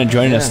coming on and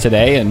joining us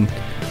today, and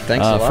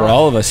thanks a lot. for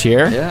all of us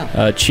here.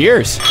 Yeah.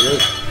 Cheers.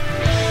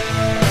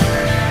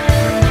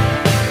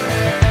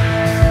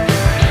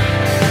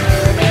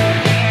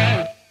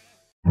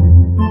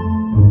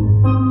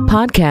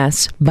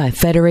 Podcasts by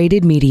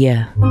Federated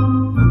Media.